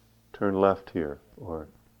 yes, turn left here, or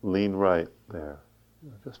lean right there,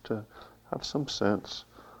 just to have some sense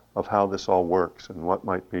of how this all works and what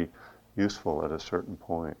might be useful at a certain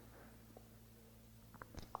point.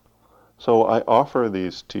 So I offer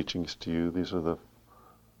these teachings to you. These are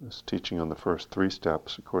this teaching on the first 3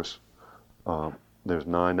 steps. Of course, there's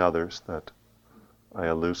 9 others that I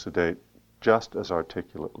elucidate just as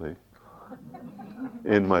articulately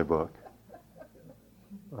in my book.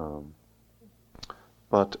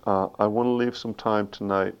 But I want to leave some time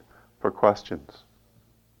tonight for questions.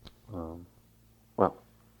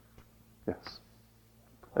 Yes.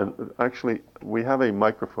 And actually, we have a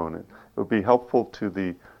microphone. It would be helpful to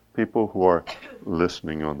the people who are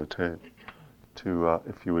listening on the tape to,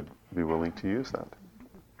 if you would be willing to use that.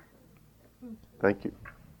 Thank you.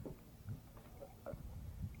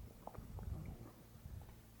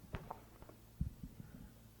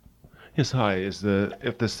 Yes, hi.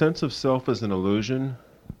 If the sense of self is an illusion,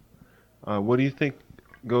 what do you think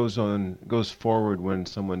goes forward when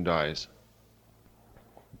someone dies?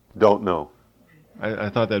 Don't know. I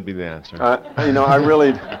thought that'd be the answer.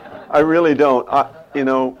 I really don't.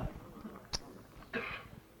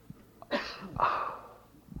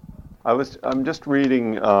 I'm just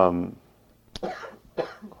reading.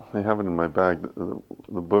 I have it in my bag.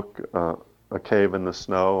 The book, A Cave in the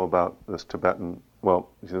Snow, about this Tibetan.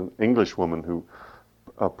 Well, she's an English woman who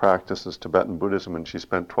practices Tibetan Buddhism, and she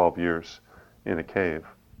spent 12 years in a cave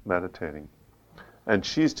meditating. And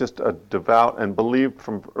she's just a devout and believed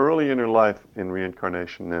from early in her life in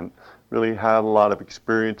reincarnation, and really had a lot of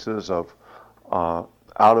experiences of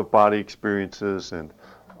out-of-body experiences, and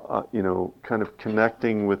kind of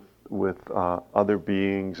connecting with other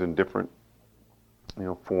beings in different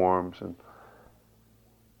forms,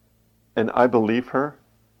 and I believe her,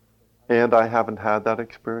 and I haven't had that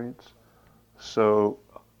experience, so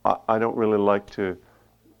I don't really like to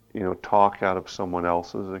talk out of someone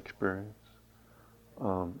else's experience.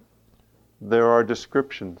 There are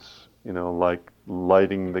descriptions, like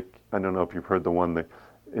lighting the, I don't know if you've heard the one,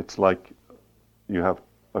 it's like you have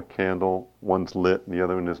a candle, one's lit and the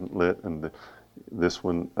other one isn't lit, and this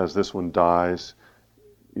one, as this one dies,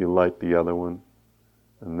 you light the other one,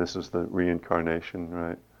 and this is the reincarnation,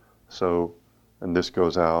 right? So, and this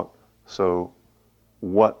goes out. So,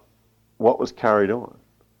 what was carried on?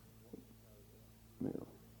 You know.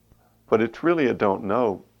 But it's really a don't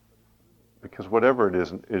know, because whatever it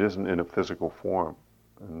isn't in a physical form,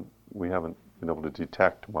 and we haven't been able to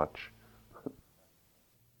detect much. I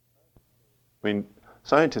mean,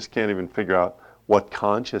 scientists can't even figure out what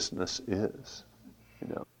consciousness is, you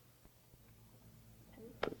know.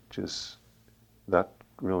 That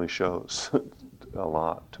really shows a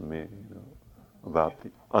lot to me, you know, about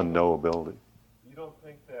the unknowability. You don't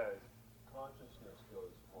think that consciousness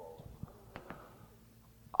goes forward?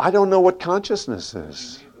 I don't know what consciousness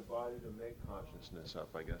is. You need the body to make consciousness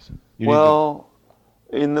up, I guess. If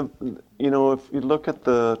you look at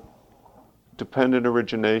the dependent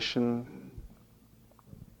origination,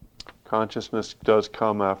 consciousness does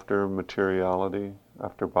come after materiality,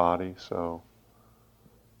 after body, so,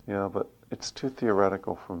 yeah, but it's too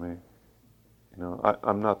theoretical for me. You know,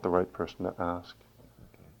 I'm not the right person to ask.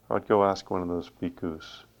 I'd go ask one of those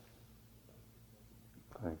bhikkhus.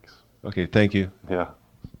 Thanks. Okay, thank you. Yeah.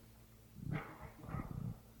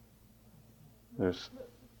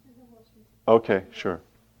 Okay, sure.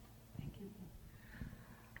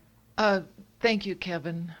 Thank you,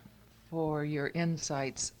 Kevin, for your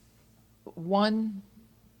insights. One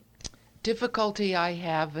difficulty I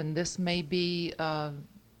have, and this may be a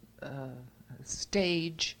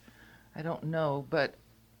stage, I don't know, but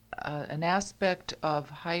an aspect of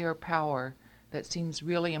higher power that seems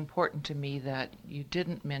really important to me that you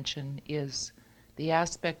didn't mention is the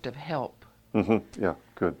aspect of help. Mm-hmm. Yeah,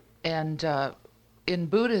 good. And in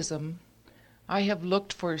Buddhism, I have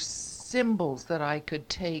looked for symbols that I could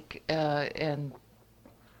take and,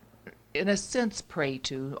 in a sense, pray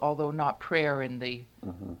to, although not prayer in the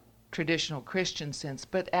traditional Christian sense,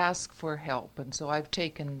 but ask for help. And so I've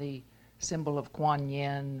taken the symbol of Kuan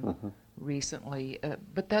Yin recently,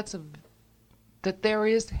 but that there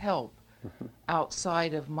is help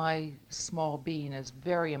outside of my small being is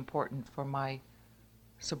very important for my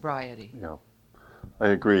sobriety. Yeah, I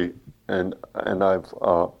agree, and I've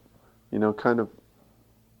kind of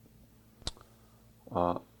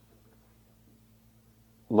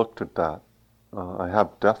looked at that. I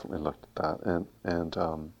have definitely looked at that, and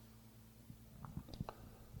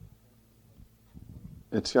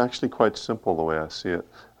it's actually quite simple the way I see it.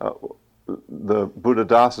 The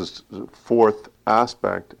Buddhadasa's fourth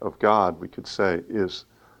aspect of God, we could say, is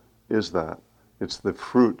that it's the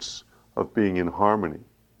fruits of being in harmony,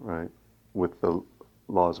 right, with the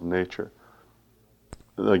laws of nature.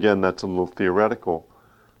 Again, that's a little theoretical.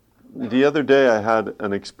 The other day I had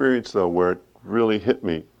an experience, though, where it really hit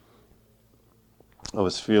me. I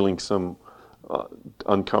was feeling some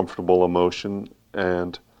uncomfortable emotion,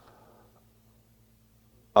 and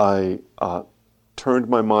I turned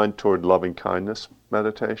my mind toward loving kindness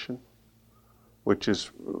meditation, which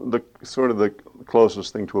is the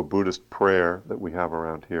closest thing to a Buddhist prayer that we have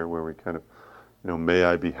around here, where we kind of, may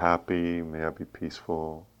I be happy, may I be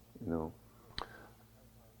peaceful,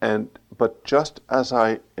 but just as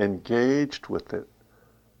I engaged with it,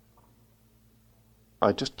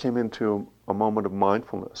 I just came into a moment of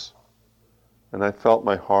mindfulness, and I felt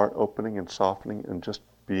my heart opening and softening and just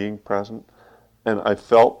being present, and I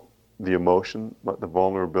felt the emotion, the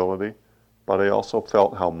vulnerability, but I also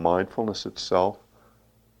felt how mindfulness itself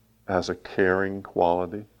has a caring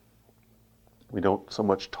quality. We don't so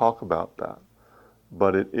much talk about that,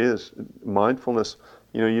 but it is. Mindfulness,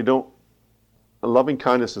 loving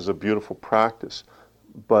kindness is a beautiful practice,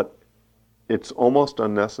 but it's almost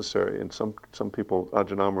unnecessary. And some people,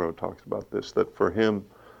 Ajahn Amaro talks about this, that for him,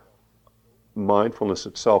 mindfulness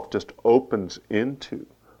itself just opens into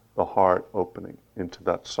the heart opening, into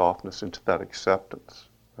that softness, into that acceptance,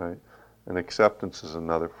 right? And acceptance is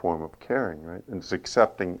another form of caring, right? And it's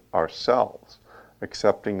accepting ourselves,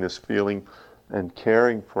 accepting this feeling and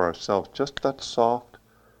caring for ourselves, just that soft,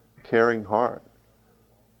 caring heart.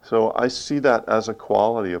 So I see that as a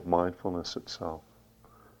quality of mindfulness itself.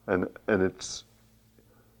 And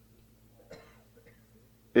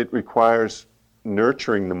it requires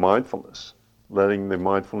nurturing the mindfulness, letting the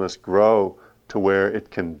mindfulness grow to where it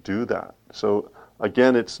can do that. So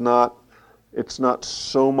again, it's not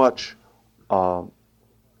so much, the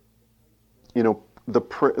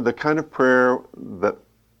kind of prayer that,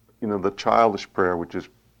 the childish prayer, which is,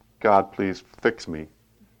 God, please fix me,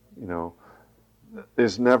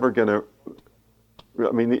 is never going to,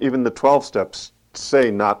 even the 12 steps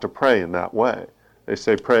say not to pray in that way. They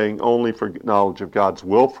say praying only for knowledge of God's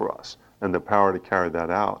will for us. and the power to carry that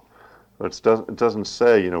out. But it doesn't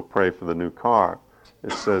say, pray for the new car.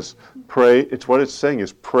 It says pray. It's what it's saying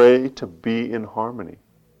is pray to be in harmony,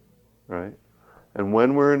 right? And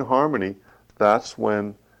when we're in harmony, that's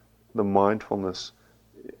when the mindfulness,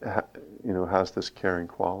 has this caring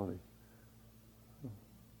quality.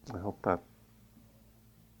 I hope that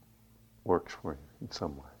works for you in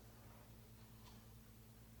some way.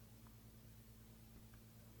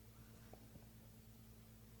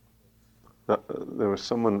 There was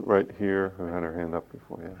someone right here who had her hand up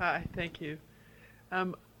before you. Hi, thank you.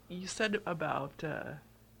 You said about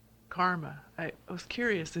karma. I was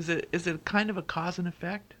curious. Is it kind of a cause and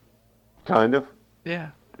effect? Kind of? Yeah.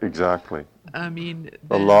 Exactly. I mean,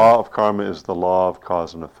 the law of karma is the law of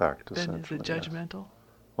cause and effect, then essentially. is it judgmental?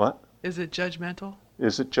 Yes. What? Is it judgmental?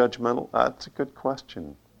 Is it judgmental? That's a good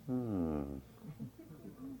question.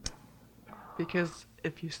 Because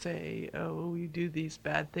if you say, oh, you do these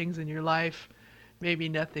bad things in your life, maybe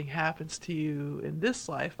nothing happens to you in this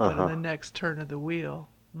life, but in the next turn of the wheel,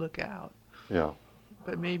 look out. Yeah.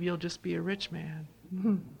 But maybe you'll just be a rich man.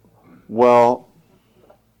 Well,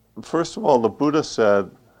 first of all, the Buddha said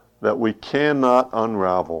that we cannot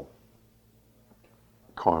unravel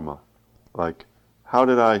karma. Like, how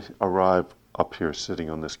did I arrive up here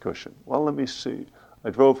sitting on this cushion? Well, let me see.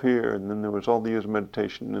 I drove here, and then there was all the years of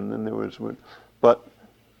meditation, and then there was... But,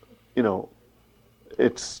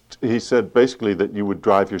 he said basically that you would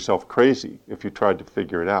drive yourself crazy if you tried to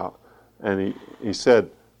figure it out. And he said,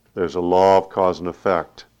 there's a law of cause and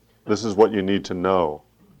effect. This is what you need to know,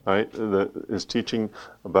 right? His teaching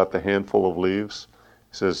about the handful of leaves,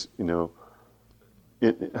 he says,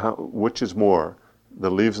 which is more, the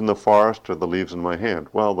leaves in the forest or the leaves in my hand?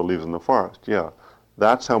 Well, the leaves in the forest, yeah.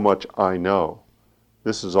 That's how much I know.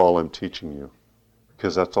 This is all I'm teaching you,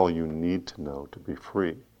 because that's all you need to know to be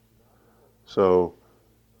free. So,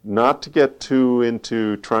 not to get too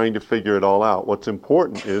into trying to figure it all out. What's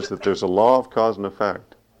important is that there's a law of cause and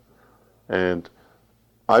effect. And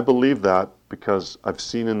I believe that because I've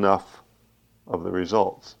seen enough of the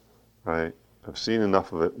results, right? I've seen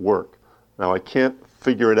enough of it work. Now, I can't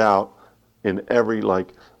figure it out in every,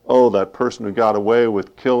 that person who got away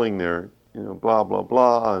with killing their, blah, blah,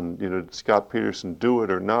 blah, and, did Scott Peterson do it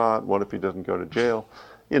or not? What if he doesn't go to jail?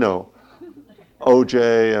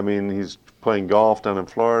 OJ, he's playing golf down in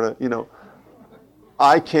Florida.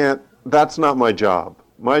 I can't, that's not my job.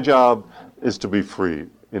 My job is to be free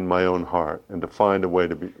in my own heart and to find a way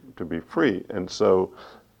to be free. And so,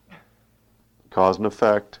 cause and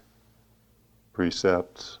effect,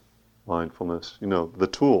 precepts, mindfulness, the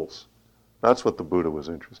tools. That's what the Buddha was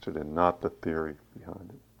interested in, not the theory behind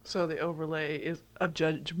it. So the overlay of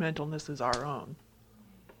judgmentalness is our own.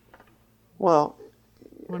 Well,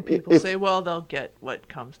 when people say, well, they'll get what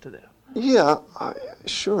comes to them. Yeah,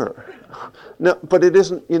 sure. No, but it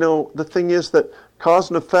isn't, the thing is that cause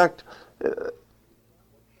and effect,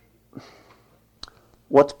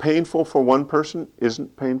 what's painful for one person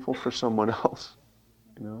isn't painful for someone else,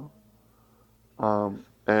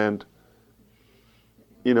 and,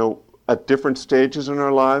 at different stages in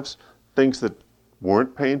our lives, things that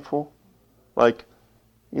weren't painful, I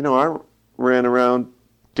ran around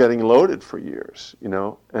getting loaded for years,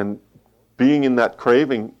 and being in that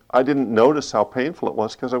craving, I didn't notice how painful it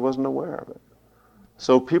was because I wasn't aware of it.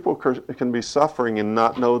 So people can be suffering and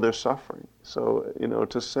not know they're suffering. So,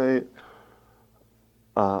 to say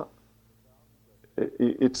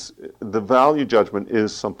it's the value judgment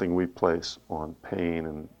is something we place on pain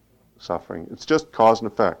and suffering. It's just cause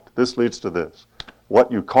and effect. This leads to this.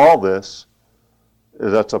 What you call this,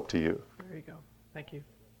 that's up to you. There you go. Thank you.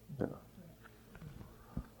 Yeah.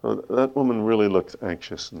 So that woman really looks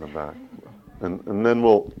anxious in the back. And then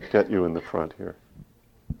we'll get you in the front here.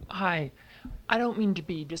 Hi. I don't mean to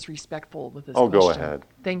be disrespectful with this question. question. Go ahead.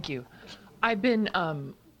 Thank you. I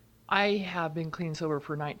have been clean and sober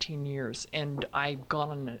for 19 years, and I've gone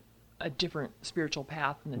on a different spiritual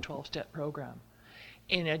path in the 12-step program.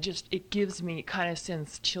 And it gives me, kind of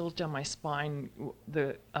sends chills down my spine,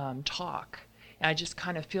 the talk. And I just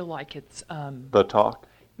kind of feel like it's... the talk?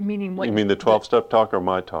 Meaning what... You mean the 12-step talk or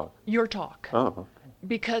my talk? Your talk. Oh, okay.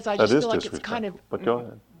 Because I just feel like it's kind of... But go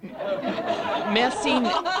ahead.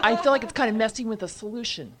 I feel like it's kind of messing with the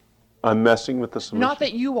solution. I'm messing with the solution? Not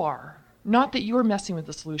that you are. Not that you're messing with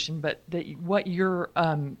the solution, but that what you're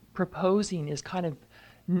proposing is kind of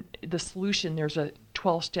the solution. There's a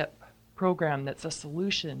 12-step program that's a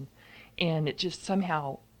solution, and it just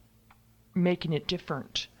somehow making it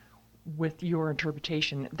different with your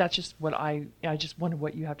interpretation. That's just what I just wonder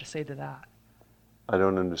what you have to say to that. I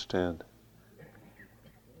don't understand.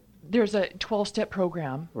 There's a 12-step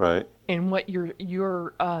program. Right. And what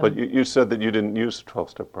your But you said that you didn't use the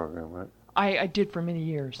 12-step program, right? I did for many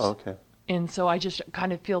years. Okay. And so I just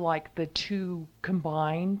kind of feel like the two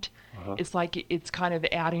combined, it's like it's kind of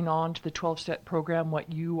adding on to the 12-step program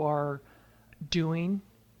what you are doing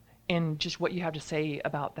and just what you have to say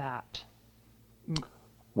about that.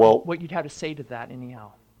 Well, what you'd have to say to that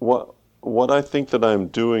anyhow. What I think that I'm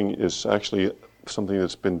doing is actually something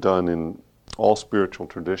that's been done in all spiritual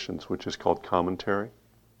traditions, which is called commentary.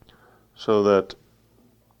 So that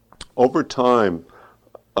over time,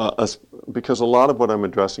 because a lot of what I'm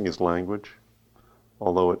addressing is language,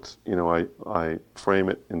 although it's, I frame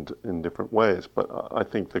it in different ways, but I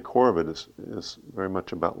think the core of it is very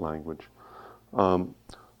much about language.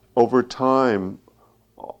 Over time,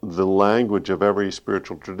 the language of every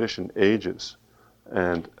spiritual tradition ages,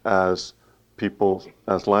 and as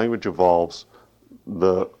language evolves,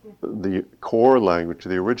 the core language,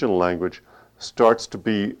 the original language, starts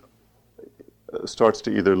to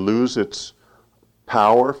either lose its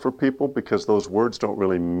power for people because those words don't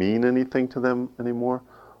really mean anything to them anymore,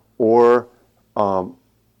 or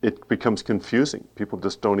it becomes confusing. People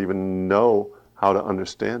just don't even know how to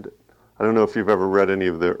understand it. I don't know if you've ever read any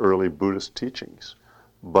of the early Buddhist teachings,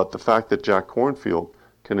 but the fact that Jack Kornfield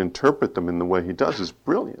can interpret them in the way he does is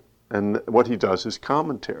brilliant. And what he does is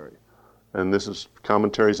commentary. And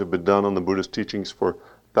commentaries have been done on the Buddhist teachings for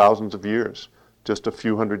thousands of years. Just a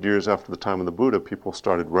few hundred years after the time of the Buddha, people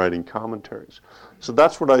started writing commentaries. So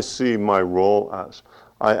that's what I see my role as.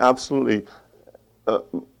 I absolutely,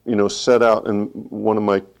 set out, and one of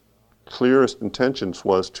my clearest intentions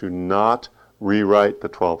was to not rewrite the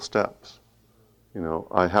 12 steps.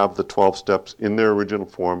 I have the 12 steps in their original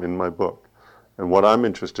form in my book. And what I'm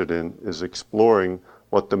interested in is exploring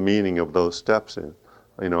what the meaning of those steps is.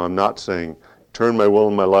 I'm not saying, turn my will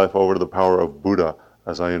and my life over to the power of Buddha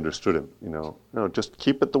as I understood him. No, just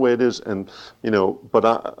keep it the way it is. And, but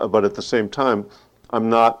at the same time, I'm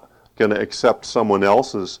not going to accept someone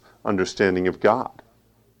else's understanding of God.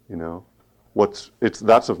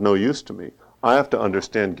 That's of no use to me. I have to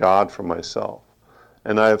understand God for myself.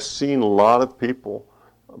 And I have seen a lot of people,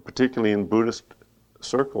 particularly in Buddhist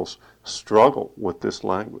circles, struggle with this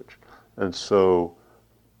language. And so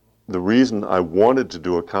the reason I wanted to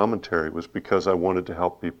do a commentary was because I wanted to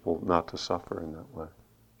help people not to suffer in that way.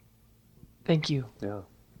 Thank you. Yeah.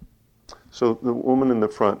 So the woman in the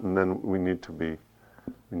front, and then we need to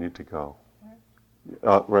go.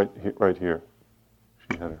 Right here.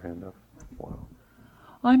 She had her hand up. Wow.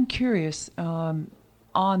 I'm curious,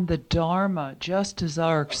 on the Dharma, just as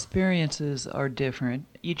our experiences are different,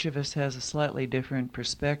 each of us has a slightly different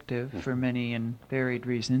perspective for many and varied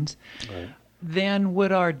reasons, Right. Then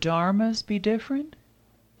would our dharmas be different?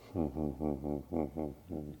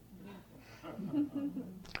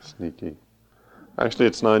 Sneaky. Actually,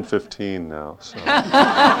 it's 9:15 now, so.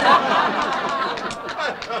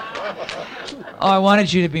 Oh, I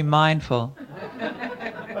wanted you to be mindful.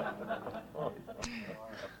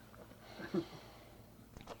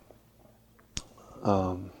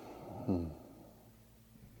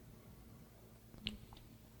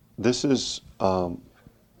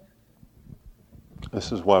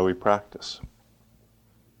 This is why we practice,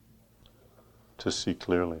 to see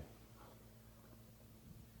clearly.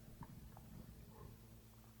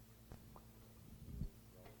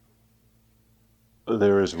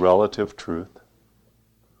 There is relative truth,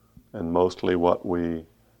 and mostly what we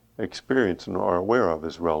experience and are aware of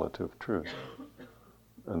is relative truth.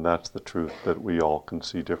 And that's the truth that we all can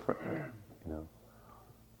see differently.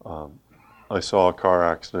 I saw a car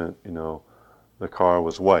accident, the car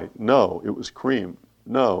was white. No, it was cream.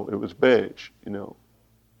 No, it was beige.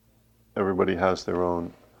 Everybody has their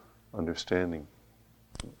own understanding.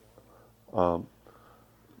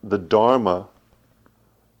 The Dharma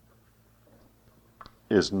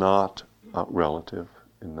is not relative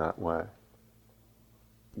in that way.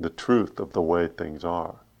 The truth of the way things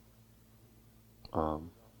are.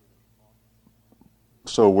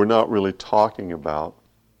 So we're not really talking about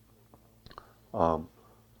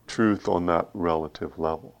truth on that relative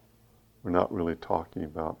level. We're not really talking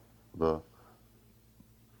about the,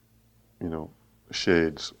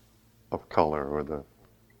 shades of color or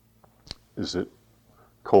is it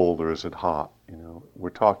cold or is it hot? We're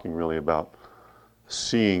talking really about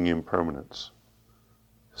seeing impermanence,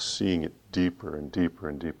 seeing it deeper and deeper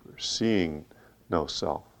and deeper, seeing no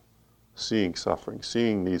self, seeing suffering,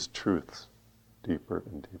 seeing these truths deeper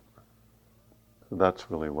and deeper. So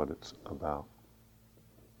that's really what it's about.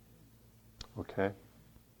 Okay?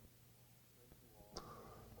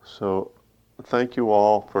 So thank you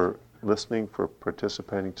all for listening, for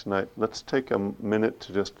participating tonight. Let's take a minute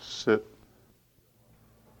to just sit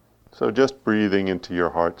So just breathing into your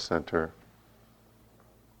heart center,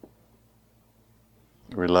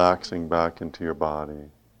 relaxing back into your body.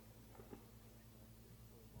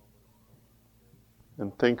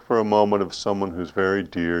 And think for a moment of someone who's very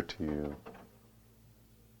dear to you,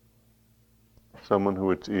 someone who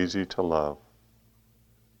it's easy to love.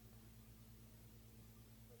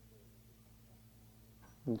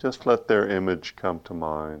 And just let their image come to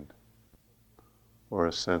mind, or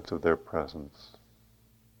a sense of their presence.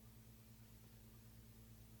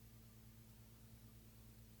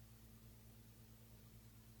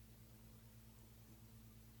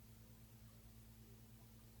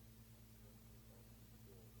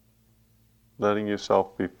 Letting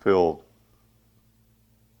yourself be filled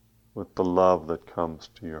with the love that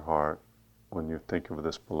comes to your heart when you think of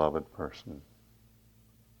this beloved person.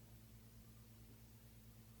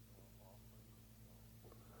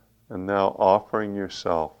 And now offering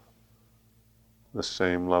yourself the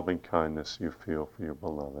same loving kindness you feel for your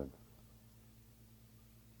beloved.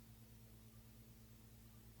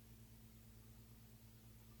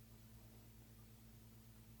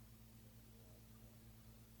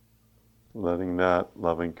 Letting that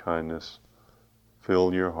loving kindness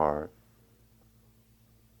fill your heart,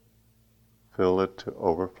 fill it to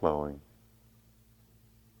overflowing.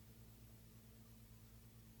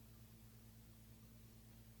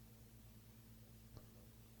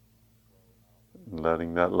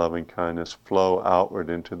 Letting that loving kindness flow outward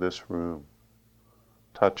into this room,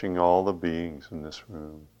 touching all the beings in this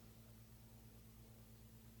room.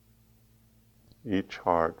 Each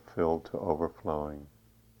heart filled to overflowing.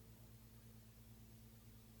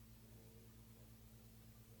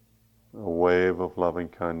 A wave of loving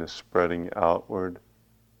kindness spreading outward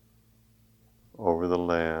over the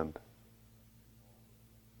land,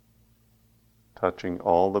 touching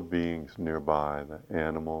all the beings nearby, the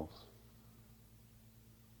animals,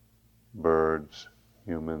 birds,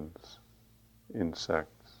 humans,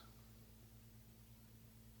 insects,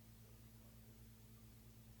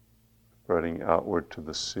 spreading outward to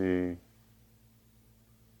the sea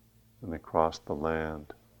and across the land.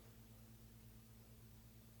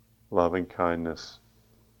 Loving kindness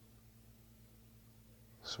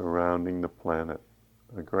surrounding the planet,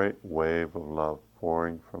 a great wave of love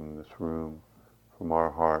pouring from this room, from our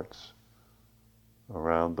hearts,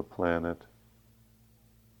 around the planet,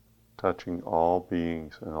 touching all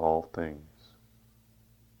beings and all things.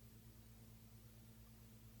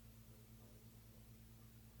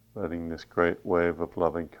 Letting this great wave of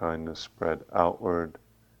loving kindness spread outward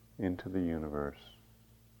into the universe.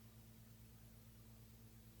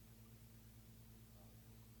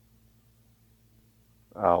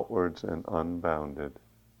 Outwards and unbounded.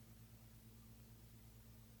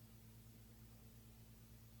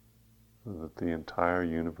 So that the entire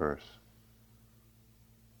universe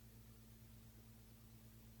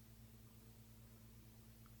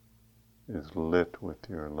is lit with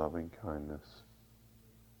your loving kindness.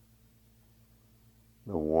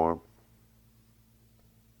 The warmth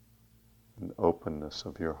and openness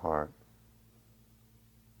of your heart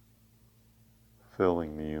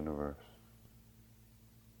filling the universe.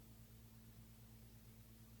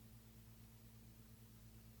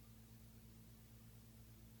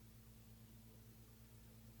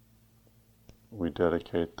 We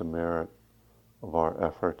dedicate the merit of our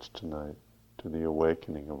efforts tonight to the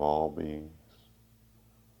awakening of all beings.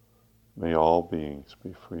 May all beings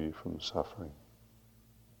be free from suffering.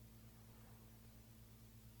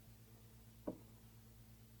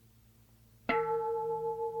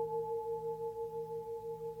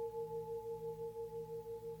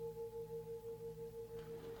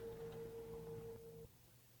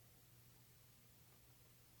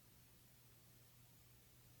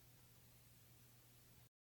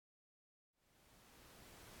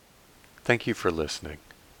 Thank you for listening.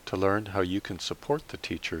 To learn how you can support the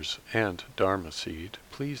teachers and Dharma Seed,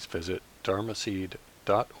 please visit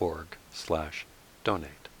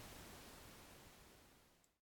dharmaseed.org/donate.